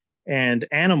and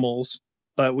animals,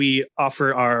 but we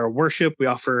offer our worship. We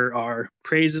offer our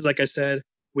praises, like I said.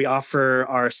 We offer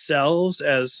ourselves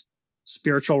as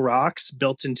spiritual rocks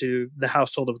built into the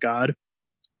household of God.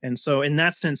 And so in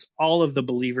that sense, all of the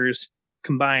believers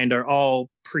combined are all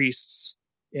priests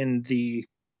in the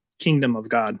kingdom of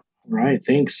God. Right.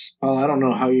 Thanks. Well, I don't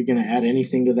know how you're going to add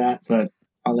anything to that, but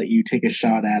I'll let you take a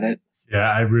shot at it. Yeah,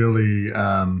 I really,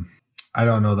 I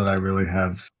don't know that I really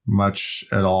have much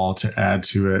at all to add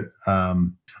to it.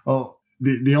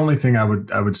 The only thing I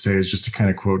would say is just to kind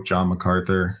of quote John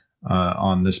MacArthur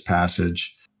on this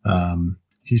passage.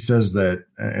 He says that,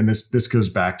 and this goes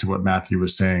back to what Matthew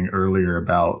was saying earlier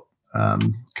about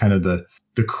kind of the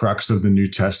crux of the New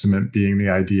Testament being the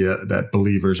idea that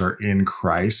believers are in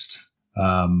Christ.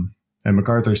 And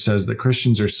MacArthur says that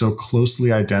Christians are so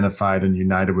closely identified and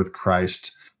united with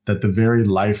Christ that the very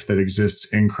life that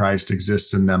exists in Christ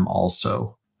exists in them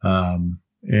also.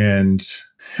 And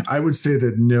I would say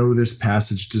that no, this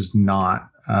passage does not.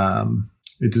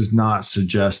 It does not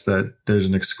suggest that there's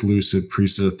an exclusive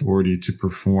priesthood authority to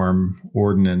perform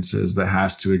ordinances that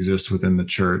has to exist within the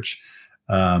church.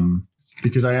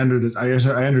 Because I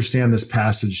understand this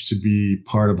passage to be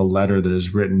part of a letter that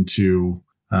is written to,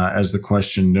 as the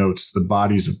question notes, the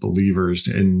bodies of believers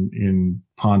in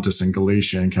Pontus and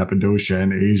Galatia and Cappadocia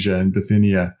and Asia and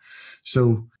Bithynia.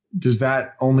 So does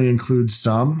that only include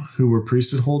some who were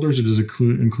priesthood holders, or does it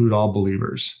include all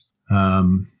believers?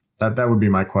 That would be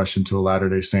my question to a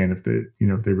Latter-day Saint if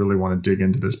they really want to dig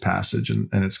into this passage and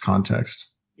its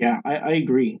context. Yeah, I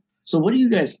agree. So what do you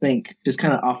guys think, just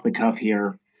kind of off the cuff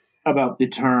here, about the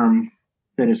term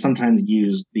that is sometimes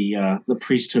used, the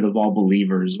priesthood of all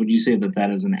believers? Would you say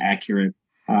that is an accurate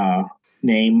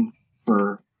name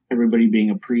for everybody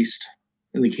being a priest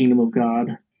in the kingdom of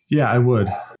God? Yeah, I would.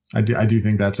 I do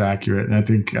think that's accurate, and I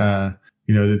think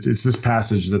it's this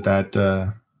passage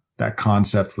that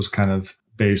concept was kind of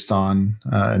based on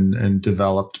and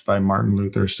developed by Martin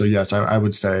Luther. So yes, I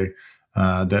would say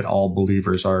that all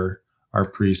believers are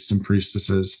priests and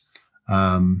priestesses.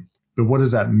 But what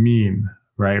does that mean,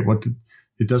 right?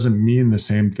 It doesn't mean the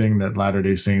same thing that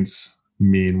Latter-day Saints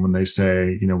mean when they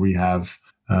say, we have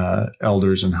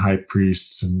elders and high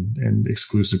priests and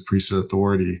exclusive priesthood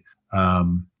authority.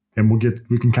 And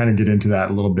we can kind of get into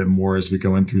that a little bit more as we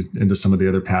go into some of the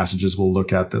other passages we'll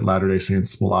look at that Latter-day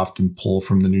Saints will often pull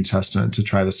from the New Testament to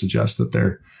try to suggest that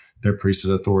their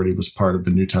priesthood authority was part of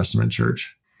the New Testament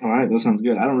church. All right, that sounds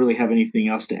good. I don't really have anything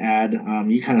else to add.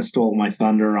 You kind of stole my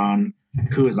thunder on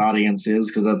who his audience is,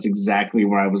 because that's exactly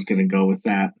where I was going to go with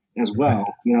that as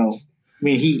well.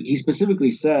 He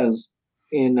specifically says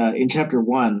in chapter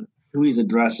 1 who he's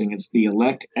addressing. It's the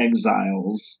elect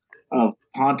exiles of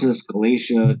Pontus,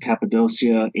 Galatia,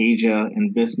 Cappadocia, Asia,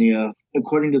 and Bithynia,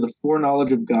 according to the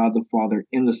foreknowledge of God the Father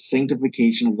in the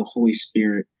sanctification of the Holy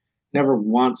Spirit. Never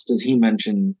once does he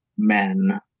mention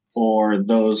men or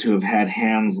those who have had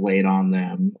hands laid on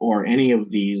them or any of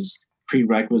these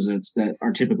prerequisites that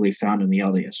are typically found in the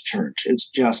LDS Church. It's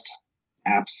just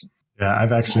absent. Yeah,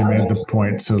 I've actually made the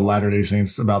point to Latter-day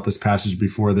Saints about this passage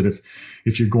before that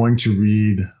if you're going to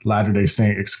read Latter-day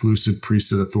Saint exclusive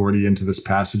priesthood authority into this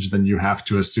passage, then you have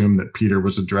to assume that Peter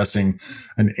was addressing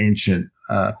an ancient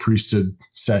priesthood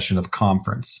session of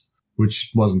conference,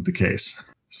 which wasn't the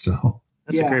case. So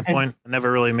that's a great point. I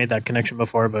never really made that connection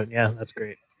before, but yeah, that's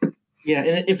great. Yeah,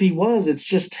 and if he was, it's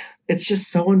just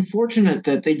so unfortunate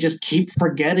that they just keep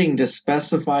forgetting to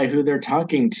specify who they're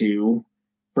talking to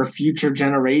for future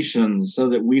generations so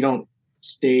that we don't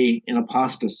stay in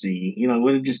apostasy. It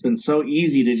would have just been so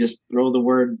easy to just throw the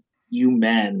word "you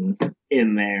men"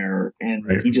 in there, and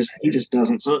right. He just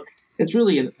doesn't. So it's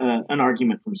really an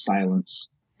argument from silence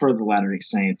for the Latter-day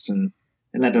Saints, and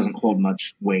that doesn't hold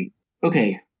much weight.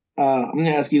 Okay, I'm going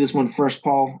to ask you this one first,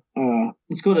 Paul.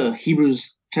 Let's go to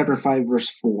Hebrews chapter 5, verse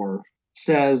 4. It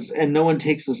says, "And no one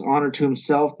takes this honor to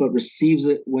himself, but receives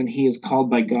it when he is called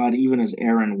by God, even as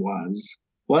Aaron was."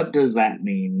 What does that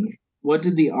mean? What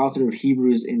did the author of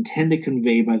Hebrews intend to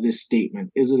convey by this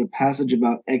statement? Is it a passage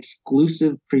about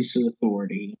exclusive priesthood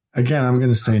authority? Again, I'm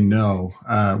going to say no.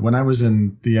 When I was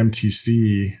in the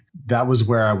MTC, that was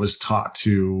where I was taught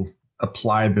to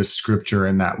apply this scripture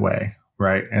in that way,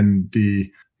 right? And the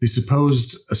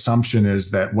supposed assumption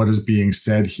is that what is being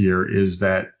said here is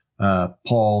that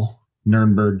Paul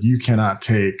Nurnberg, you cannot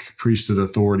take priesthood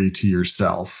authority to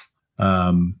yourself.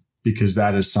 Because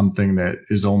that is something that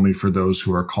is only for those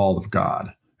who are called of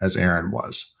God, as Aaron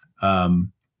was.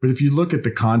 But if you look at the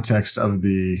context of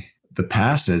the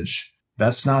passage,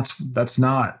 that's not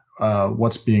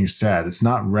what's being said. It's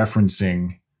not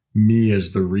referencing me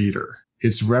as the reader.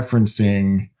 It's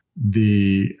referencing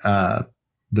the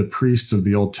priests of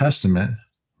the Old Testament,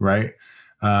 right?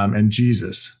 And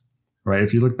Jesus, right?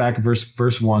 If you look back at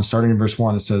verse 1, starting in verse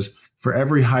 1, it says, "For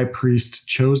every high priest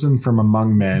chosen from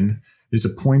among men is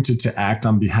appointed to act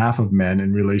on behalf of men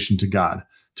in relation to God,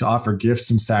 to offer gifts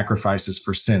and sacrifices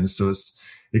for sins." So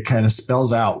it kind of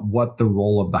spells out what the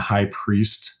role of the high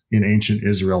priest in ancient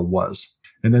Israel was.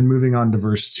 And then moving on to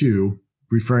verse 2,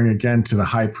 referring again to the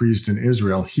high priest in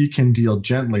Israel, "He can deal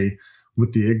gently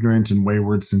with the ignorant and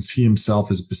wayward, since he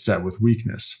himself is beset with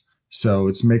weakness." So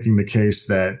it's making the case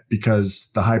that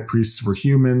because the high priests were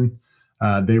human,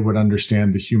 they would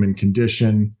understand the human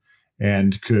condition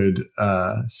and could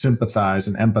sympathize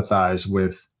and empathize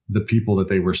with the people that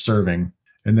they were serving.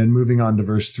 And then moving on to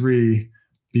verse 3,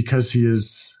 because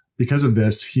of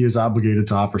this, he is obligated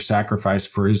to offer sacrifice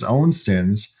for his own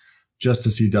sins, just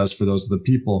as he does for those of the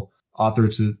people.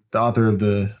 The author of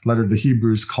the letter to the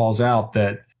Hebrews calls out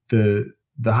that the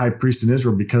high priests in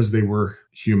Israel, because they were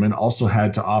human, also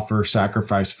had to offer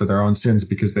sacrifice for their own sins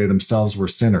because they themselves were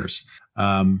sinners.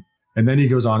 And then he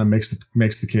goes on and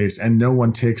makes the case, and no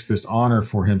one takes this honor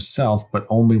for himself, but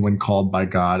only when called by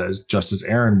God, just as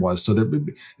Aaron was. So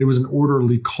there was an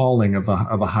orderly calling of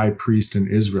a high priest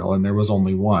in Israel, and there was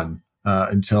only one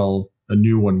until a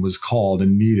new one was called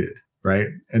and needed, right?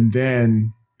 And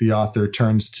then the author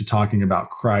turns to talking about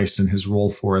Christ and his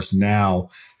role for us now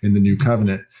in the new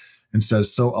covenant and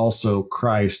says, so also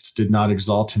Christ did not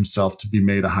exalt himself to be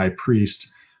made a high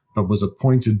priest, but was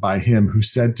appointed by him who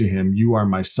said to him, you are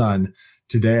my son.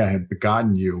 Today I have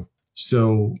begotten you.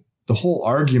 So the whole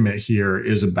argument here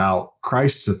is about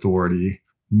Christ's authority,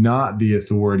 not the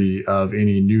authority of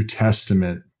any New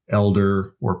Testament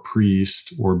elder or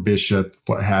priest or bishop,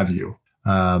 what have you.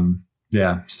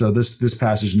 So this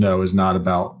passage, is not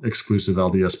about exclusive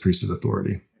LDS priesthood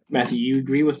authority. Matthew, you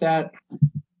agree with that?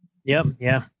 Yep.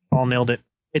 Yeah. Paul nailed it.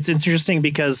 It's interesting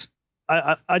because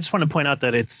I just want to point out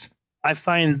that I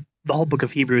find the whole book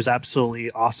of Hebrews absolutely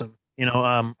awesome.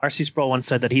 R.C. Sproul once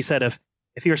said that he said if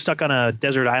you were stuck on a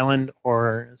desert island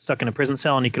or stuck in a prison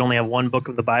cell and you could only have one book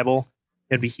of the Bible,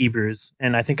 it'd be Hebrews.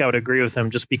 And I think I would agree with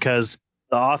him just because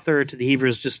the author to the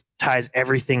Hebrews just ties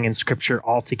everything in Scripture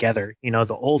all together. The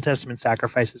Old Testament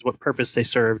sacrifices, what purpose they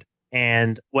served,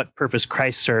 and what purpose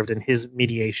Christ served in his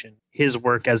mediation, his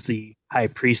work as the high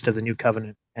priest of the new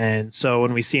covenant. And so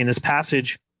when we see in this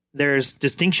passage, there's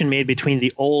distinction made between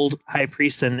the old high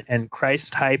priest and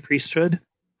Christ's high priesthood.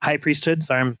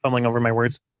 Sorry, I'm fumbling over my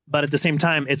words. But at the same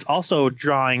time, it's also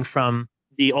drawing from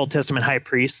the Old Testament high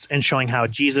priests and showing how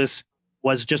Jesus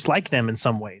was just like them in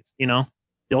some ways.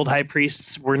 The old high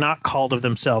priests were not called of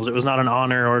themselves. It was not an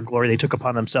honor or glory they took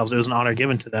upon themselves. It was an honor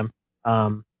given to them.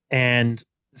 And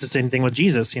it's the same thing with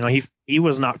Jesus. He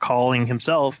was not calling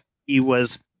himself. He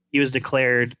was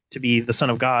declared to be the Son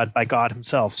of God by God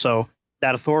himself. So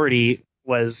that authority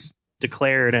was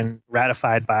declared and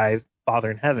ratified by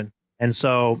Father in heaven. And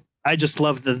so I just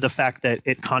love the fact that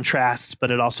it contrasts,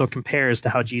 but it also compares to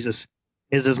how Jesus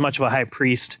is as much of a high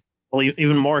priest, well,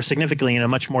 even more significantly in a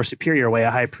much more superior way,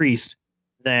 a high priest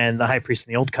than the high priest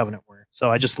in the old covenant were.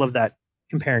 So I just love that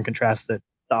compare and contrast that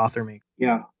the author makes.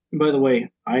 Yeah. And by the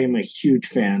way, I am a huge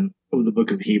fan of the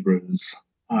book of Hebrews.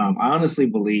 I honestly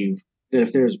believe that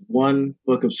if there's one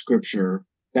book of scripture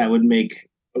that would make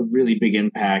a really big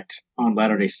impact on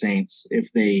Latter-day Saints,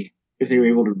 if they were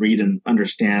able to read and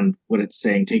understand what it's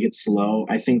saying, take it slow,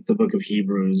 I think the book of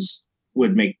Hebrews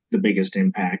would make the biggest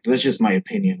impact. That's just my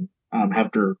opinion.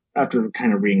 After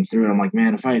kind of reading through it, I'm like,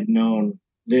 man, if I had known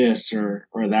this or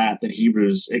that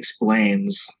Hebrews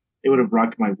explains, it would have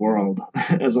rocked my world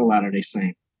as a Latter-day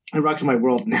Saint. It rocks my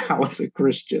world now as a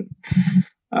Christian.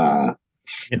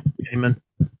 Amen.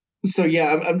 So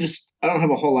yeah, I don't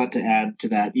have a whole lot to add to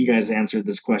that. You guys answered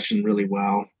this question really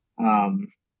well. Now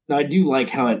I do like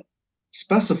how it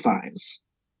specifies,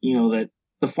 that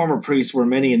the former priests were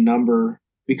many in number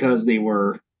because they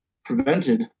were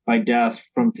prevented by death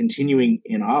from continuing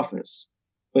in office.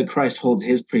 But Christ holds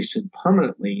his priesthood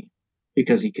permanently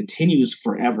because he continues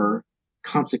forever.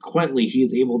 Consequently, he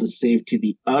is able to save to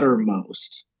the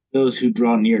uttermost those who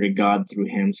draw near to God through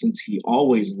him, since he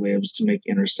always lives to make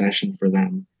intercession for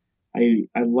them. I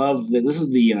love that this is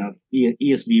the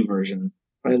ESV version,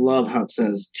 but I love how it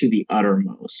says to the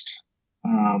uttermost.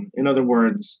 In other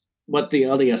words, what the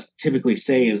LDS typically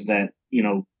say is that,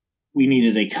 we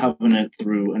needed a covenant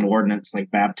through an ordinance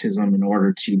like baptism in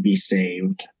order to be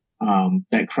saved.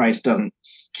 That Christ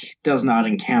does not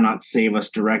and cannot save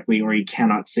us directly, or he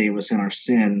cannot save us in our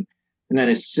sin. And that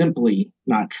is simply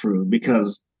not true,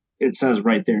 because it says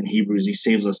right there in Hebrews, he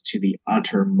saves us to the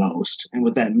uttermost. And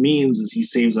what that means is he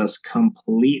saves us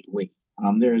completely.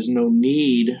 There is no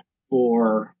need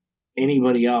for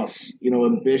anybody else, a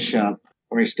bishop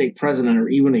or a stake president or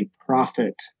even a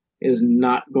prophet is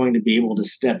not going to be able to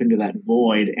step into that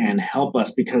void and help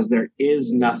us, because there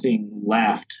is nothing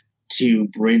left to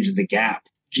bridge the gap.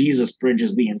 Jesus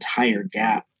bridges the entire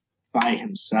gap by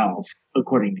himself,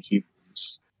 according to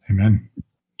Hebrews. Amen.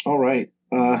 All right.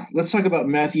 Let's talk about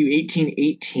Matthew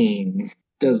 18:18.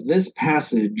 Does this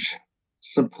passage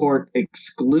support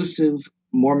exclusive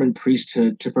Mormon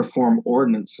priesthood to perform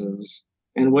ordinances?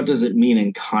 And what does it mean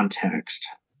in context?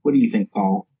 What do you think,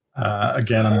 Paul?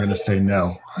 Again, I'm going to say no.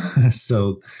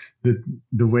 So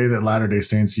the way that Latter-day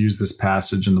Saints use this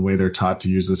passage and the way they're taught to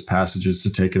use this passage is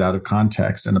to take it out of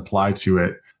context and apply to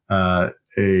it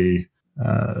a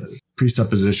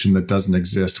presupposition that doesn't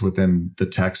exist within the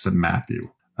text of Matthew.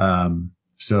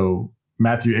 So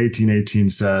Matthew 18:18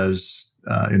 says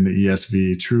in the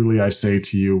ESV, "Truly I say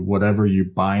to you, whatever you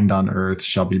bind on earth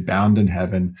shall be bound in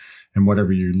heaven, and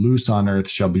whatever you loose on earth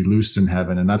shall be loosed in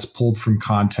heaven." And that's pulled from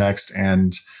context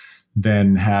and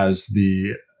then has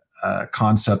the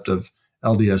concept of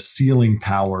LDS sealing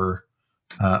power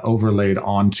overlaid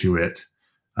onto it,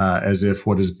 as if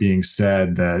what is being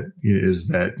said is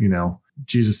that,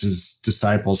 Jesus's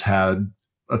disciples had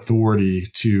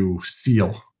authority to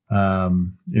seal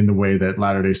in the way that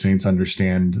Latter-day Saints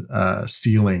understand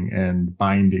sealing and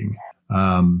binding.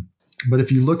 But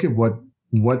if you look at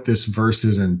what this verse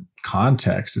is in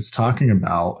context, it's talking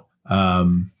about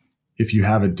if you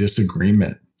have a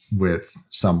disagreement with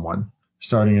someone.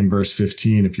 Starting in verse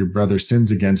 15, if your brother sins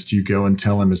against you, go and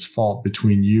tell him his fault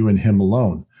between you and him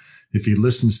alone. If he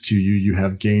listens to you, you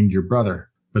have gained your brother.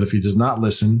 But if he does not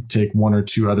listen, take one or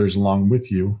two others along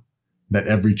with you, that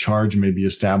every charge may be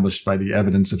established by the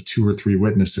evidence of 2 or 3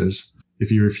 witnesses. If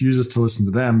he refuses to listen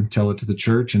to them, tell it to the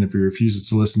church. And if he refuses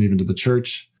to listen even to the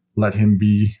church, let him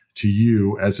be to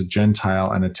you as a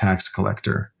Gentile and a tax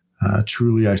collector.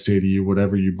 Truly I say to you,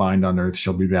 whatever you bind on earth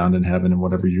shall be bound in heaven, and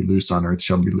whatever you loose on earth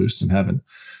shall be loosed in heaven.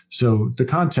 So the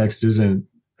context isn't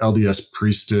LDS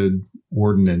priesthood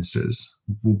ordinances,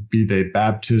 be they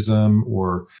baptism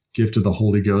or gift of the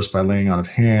Holy Ghost by laying on of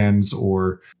hands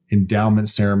or endowment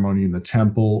ceremony in the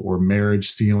temple or marriage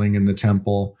sealing in the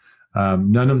temple.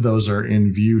 None of those are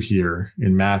in view here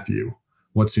in Matthew.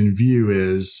 What's in view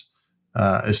is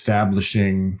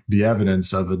establishing the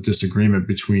evidence of a disagreement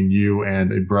between you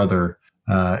and a brother,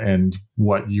 and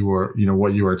what you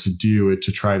are to do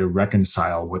to try to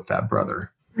reconcile with that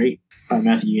brother. Great.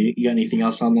 Matthew, you got anything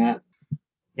else on that?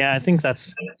 Yeah, I think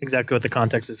that's exactly what the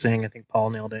context is saying. I think Paul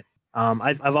nailed it.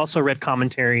 I've also read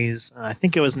commentaries. I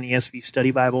think it was in the ESV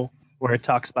Study Bible, where it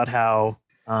talks about how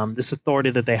this authority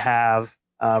that they have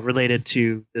related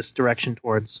to this direction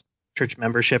towards church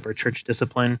membership or church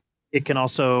discipline. It can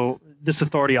also, this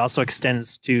authority also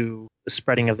extends to the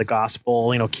spreading of the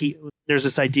gospel. There's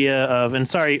this idea of, and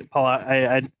sorry, Paul,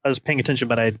 I was paying attention,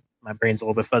 but my brain's a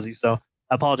little bit fuzzy, so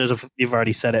I apologize if you've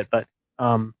already said it. But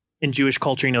in Jewish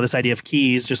culture, this idea of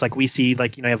keys, just like we see,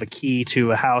 you have a key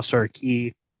to a house or a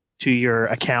key to your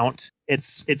account.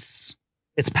 It's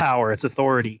power, it's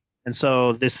authority, and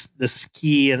so this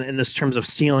key in this terms of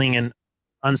sealing and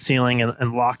unsealing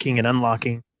and locking and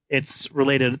unlocking. It's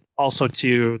related also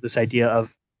to this idea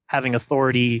of having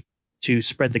authority to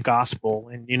spread the gospel.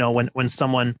 And,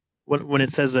 when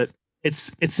it says that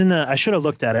it's in the, I should have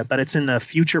looked at it, but it's in the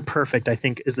future perfect, I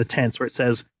think is the tense, where it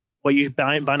says what you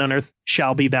bind on earth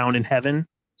shall be bound in heaven.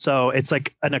 So it's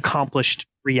like an accomplished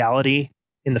reality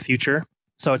in the future.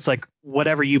 So it's like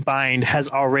whatever you bind has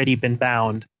already been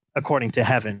bound according to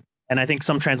heaven. And I think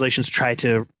some translations try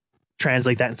to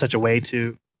translate that in such a way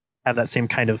to have that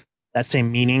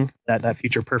same meaning, that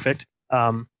future perfect.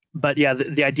 But yeah,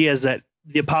 the idea is that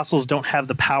the apostles don't have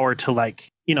the power to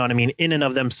in and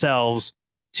of themselves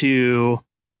to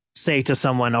say to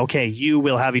someone, okay, you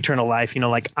will have eternal life,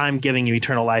 I'm giving you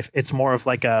eternal life. It's more of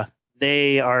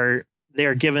they are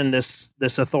given this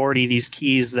authority, these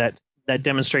keys that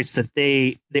demonstrates that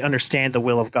they understand the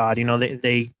will of God.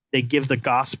 They give the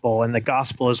gospel, and the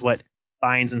gospel is what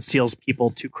binds and seals people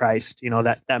to Christ.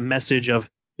 That message of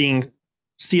being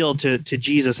sealed to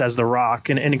Jesus as the rock.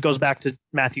 And it goes back to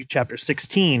Matthew chapter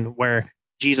 16, where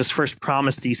Jesus first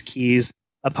promised these keys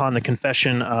upon the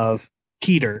confession of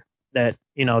Peter that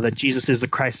Jesus is the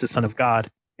Christ, the Son of God.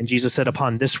 And Jesus said,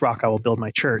 upon this rock I will build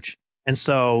my church. And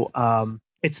so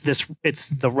it's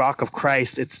the rock of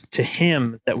Christ. It's to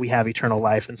him that we have eternal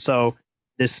life. And so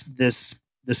this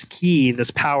key,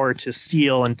 this power to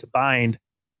seal and to bind,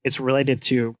 it's related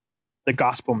to the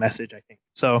gospel message, I think.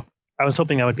 So I was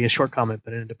hoping that would be a short comment,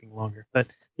 but it ended up being longer. But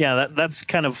yeah, that's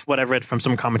kind of what I've read from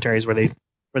some commentaries where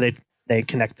they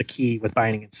connect the key with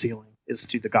binding and sealing is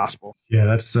to the gospel. Yeah,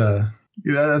 that's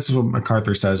what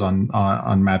MacArthur says on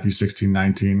Matthew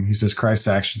 16:19. He says Christ's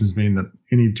actions mean that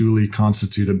any duly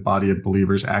constituted body of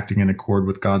believers acting in accord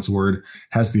with God's word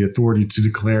has the authority to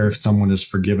declare if someone is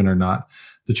forgiven or not.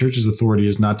 The church's authority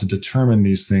is not to determine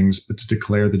these things, but to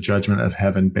declare the judgment of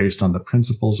heaven based on the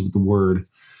principles of the word.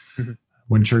 Mm-hmm.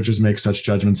 When churches make such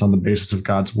judgments on the basis of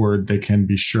God's word, they can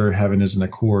be sure heaven is in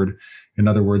accord. In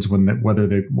other words,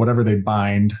 whatever they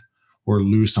bind or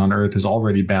loose on earth is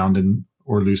already bound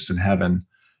or loosed in heaven.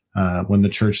 When the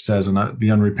church says the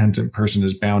unrepentant person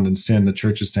is bound in sin, the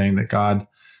church is saying that God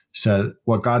said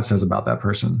what God says about that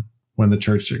person. when the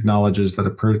church acknowledges that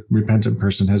a repentant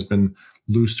person has been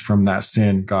loosed from that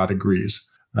sin, God agrees.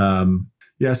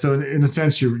 So in a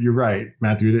sense, you're right,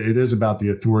 Matthew. It is about the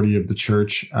authority of the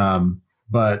church.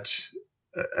 But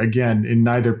again, in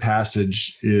neither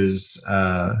passage is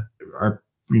the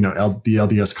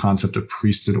LDS concept of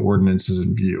priesthood ordinances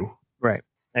in view. Right.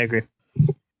 I agree.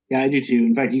 Yeah, I do too.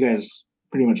 In fact, you guys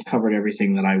pretty much covered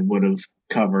everything that I would have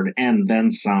covered and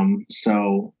then some.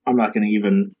 So I'm not going to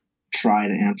even try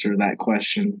to answer that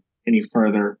question any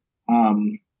further. So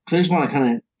I just want to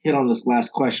kind of hit on this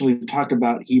last question. We've talked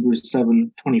about Hebrews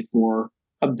 7:24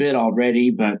 a bit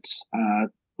already, but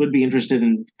would be interested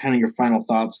in kind of your final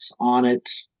thoughts on it.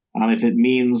 If it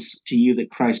means to you that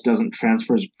Christ doesn't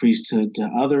transfer his priesthood to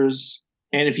others,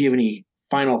 and if you have any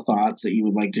final thoughts that you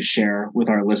would like to share with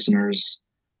our listeners,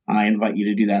 I invite you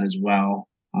to do that as well.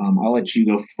 I'll let you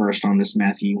go first on this,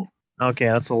 Matthew. Okay,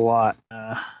 that's a lot.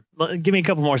 Give me a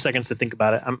couple more seconds to think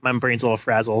about it. My brain's a little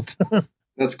frazzled.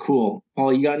 That's cool.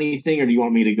 Paul, you got anything, or do you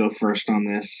want me to go first on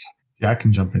this? Yeah, I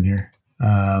can jump in here.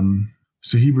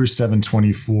 So Hebrews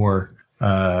 7:24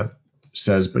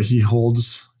 says, but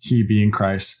he being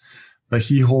Christ, but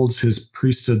he holds his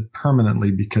priesthood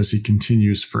permanently because he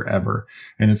continues forever.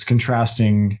 And it's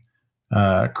contrasting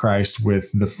Christ with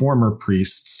the former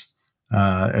priests,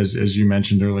 as you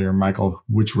mentioned earlier, Michael,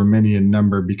 which were many in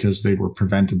number because they were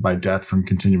prevented by death from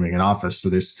continuing in office. So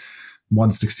this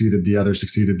one succeeded the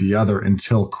other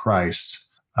until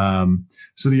Christ.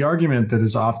 So the argument that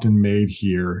is often made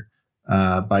here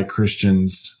by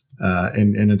Christians,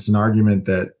 and it's an argument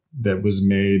that was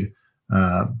made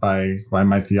by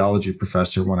my theology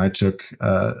professor when I took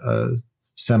a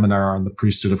seminar on the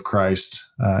priesthood of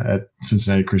Christ at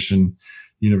Cincinnati Christian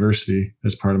University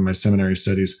as part of my seminary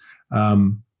studies.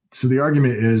 So the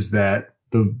argument is that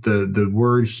the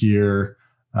word here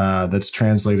that's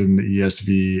translated in the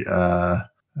ESV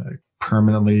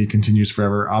permanently, continues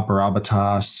forever,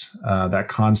 aparabatos, that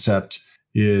concept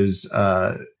is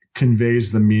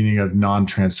conveys the meaning of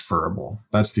non-transferable.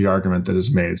 That's the argument that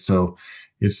is made. So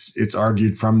it's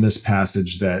argued from this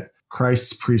passage that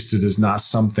Christ's priesthood is not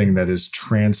something that is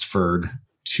transferred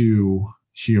to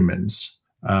humans.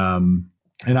 And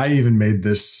I even made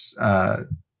this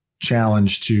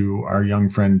challenge to our young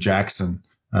friend Jackson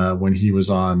when he was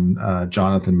on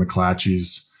Jonathan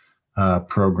McClatchy's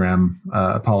program,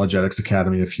 Apologetics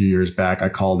Academy, a few years back. I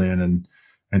called in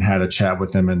and had a chat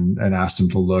with him and asked him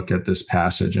to look at this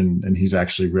passage. And he's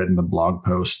actually written a blog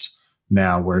post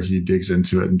now where he digs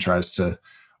into it and tries to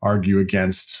argue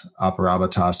against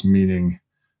aparabatos, meaning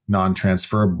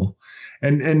non-transferable.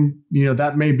 And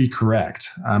that may be correct.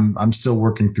 I'm still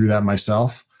working through that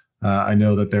myself. I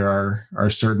know that there are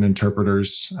certain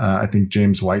interpreters. I think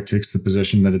James White takes the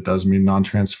position that it does mean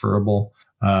non-transferable.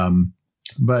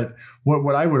 But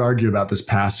what I would argue about this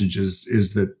passage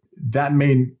is that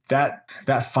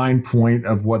fine point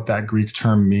of what that Greek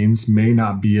term means may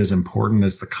not be as important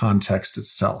as the context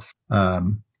itself.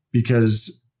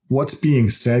 Because what's being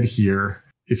said here,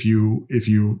 if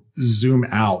you zoom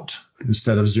out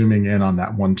instead of zooming in on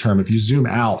that one term, if you zoom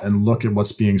out and look at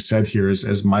what's being said here,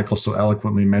 as Michael so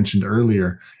eloquently mentioned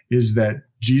earlier, is that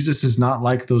Jesus is not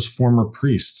like those former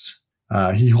priests.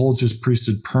 He holds his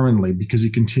priesthood permanently because he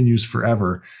continues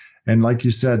forever. And like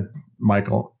you said,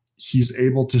 Michael, he's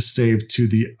able to save to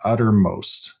the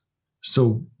uttermost.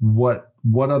 So what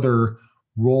other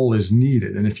role is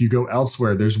needed? And if you go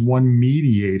elsewhere, there's one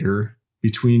mediator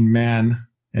between man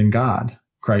and God,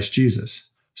 Christ Jesus.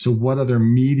 So what other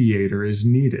mediator is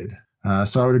needed?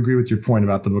 So I would agree with your point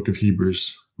about the book of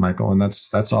Hebrews, Michael. And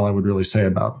that's all I would really say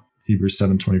about Hebrews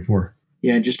 7:24.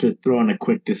 Yeah, just to throw in a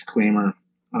quick disclaimer.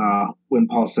 When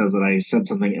Paul says that I said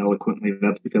something eloquently,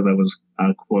 that's because I was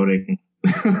quoting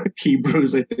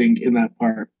Hebrews, I think, in that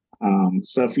part.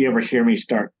 So if you ever hear me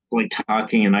start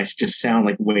talking and I just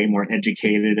sound way more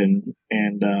educated and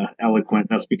eloquent,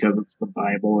 that's because it's the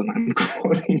Bible and I'm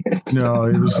quoting it. No,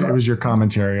 it was your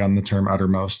commentary on the term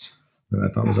uttermost that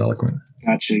I thought was eloquent.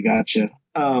 Gotcha.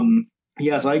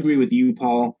 Yes, I agree with you,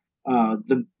 Paul.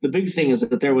 The big thing is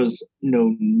that there's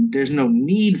no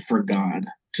need for God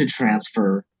to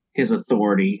transfer his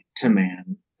authority to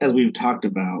man, as we've talked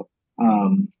about.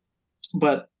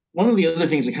 But one of the other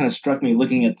things that kind of struck me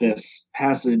looking at this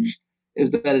passage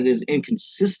is that it is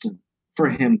inconsistent for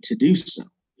him to do so.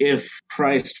 If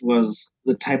Christ was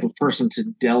the type of person to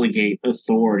delegate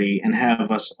authority and have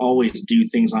us always do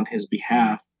things on his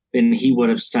behalf, then he would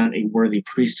have sent a worthy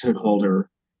priesthood holder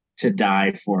to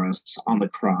die for us on the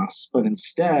cross. But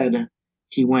instead,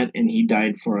 he went and he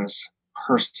died for us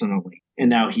personally. And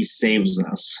now he saves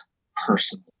us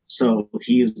personally. So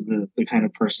he is the kind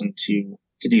of person to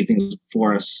do things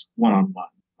for us one-on-one.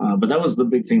 But that was the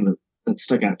big thing that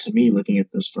stuck out to me looking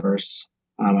at this verse.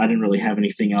 I didn't really have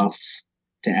anything else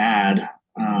to add.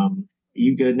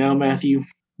 You good now, Matthew?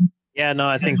 Yeah, no,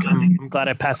 I think I'm glad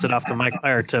I passed it off to Mike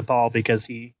or to Paul, because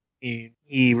he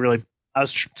really, I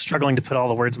was struggling to put all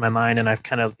the words in my mind, and I've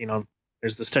kind of,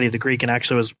 there's the study of the Greek, and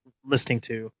actually was listening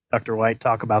to Dr. White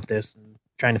talk about this and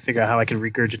trying to figure out how I could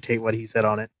regurgitate what he said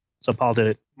on it. So Paul did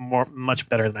it much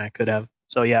better than I could have.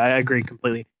 So yeah, I agree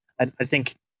completely. I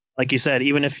think, like you said,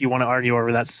 even if you want to argue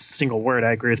over that single word,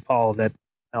 I agree with Paul that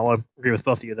I'll agree with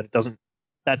both of you that it doesn't.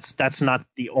 That's not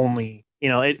the only.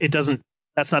 It doesn't.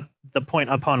 That's not the point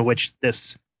upon which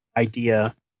this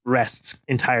idea rests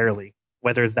entirely,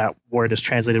 whether that word is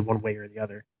translated one way or the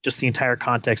other. Just the entire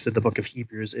context of the book of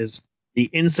Hebrews is the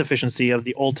insufficiency of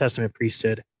the Old Testament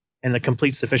priesthood and the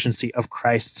complete sufficiency of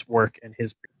Christ's work and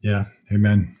his. Yeah.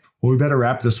 Amen. Well, we better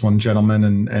wrap this one,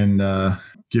 gentlemen, and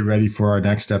get ready for our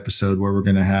next episode where we're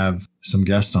going to have some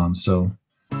guests on. So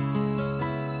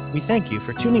we thank you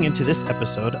for tuning into this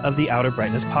episode of the Outer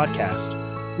Brightness Podcast.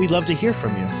 We'd love to hear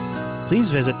from you. Please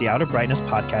visit the Outer Brightness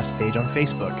Podcast page on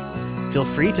Facebook. Feel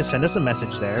free to send us a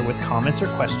message there with comments or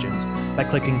questions by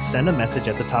clicking Send a Message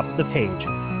at the top of the page,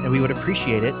 and we would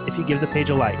appreciate it if you give the page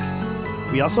a like.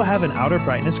 We also have an Outer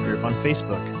Brightness group on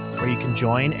Facebook, where you can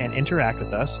join and interact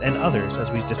with us and others as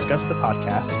we discuss the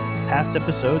podcast, past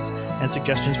episodes, and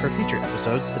suggestions for future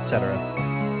episodes, etc.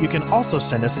 You can also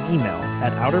send us an email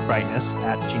at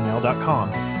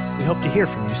outerbrightness@gmail.com. We hope to hear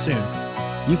from you soon.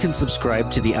 You can subscribe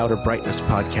to the Outer Brightness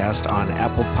Podcast on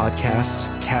Apple Podcasts,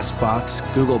 CastBox,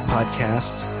 Google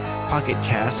Podcasts, Pocket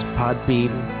Casts,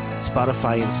 Podbean,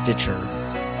 Spotify, and Stitcher.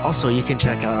 Also, you can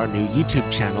check out our new YouTube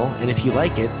channel, and if you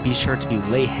like it, be sure to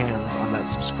lay hands on that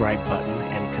subscribe button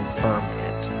and confirm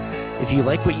it. If you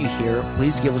like what you hear,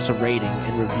 please give us a rating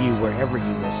and review wherever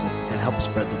you listen and help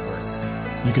spread the word.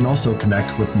 you can also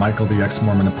connect with Michael the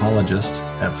Ex-Mormon Apologist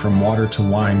at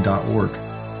FromWaterToWine.org,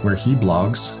 where he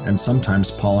blogs, and sometimes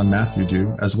Paul and Matthew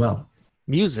do as well.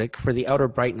 Music for the Outer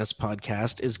Brightness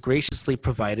Podcast is graciously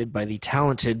provided by the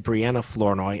talented Brianna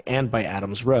Flournoy and by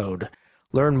Adams Road.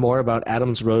 Learn more about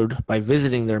Adams Road by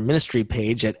visiting their ministry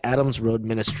page at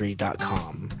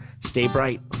adamsroadministry.com. Stay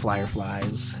bright,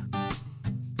 Fireflies.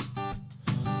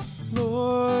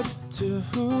 Lord, to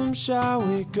whom shall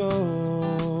we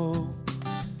go?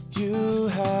 You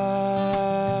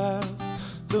have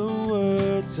the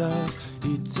words of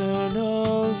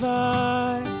eternal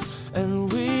life,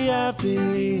 and we have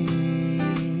believed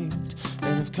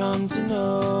and have come to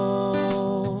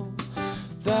know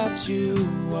that you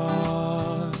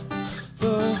are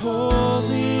the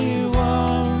Holy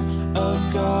One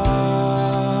of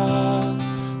God,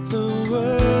 the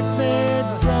Word made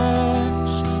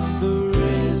flesh, the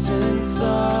risen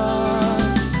Son.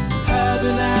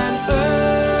 Heaven and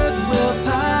earth will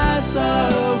pass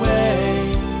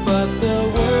away, but the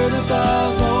word of the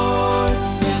Lord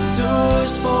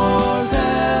endures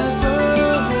forever.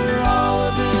 All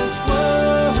of this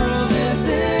world is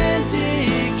in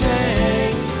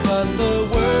decay, but the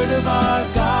word of our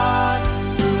God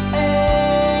through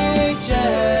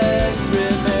ages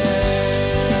remains.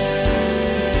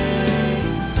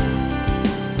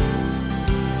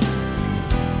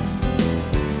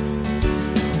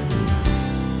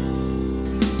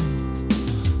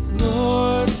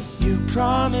 Lord, you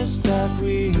promised that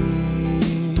we,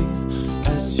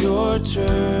 as your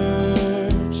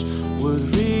church, would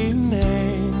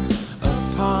remain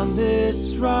upon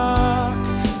this rock,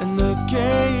 and the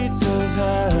gates of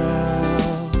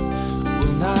hell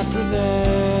will not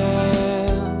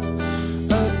prevail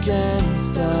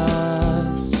against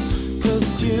us,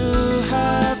 'cause you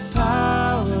have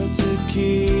power to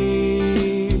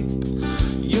keep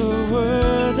your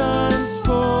word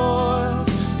unspoiled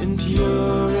in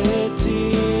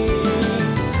purity.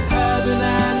 Heaven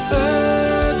and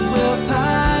earth will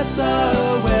pass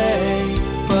away,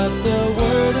 but the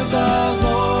word of the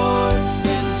Lord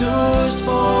endures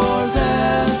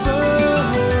forever.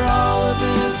 All of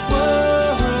this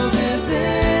world is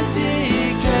in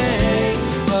decay,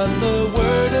 but the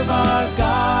word of our God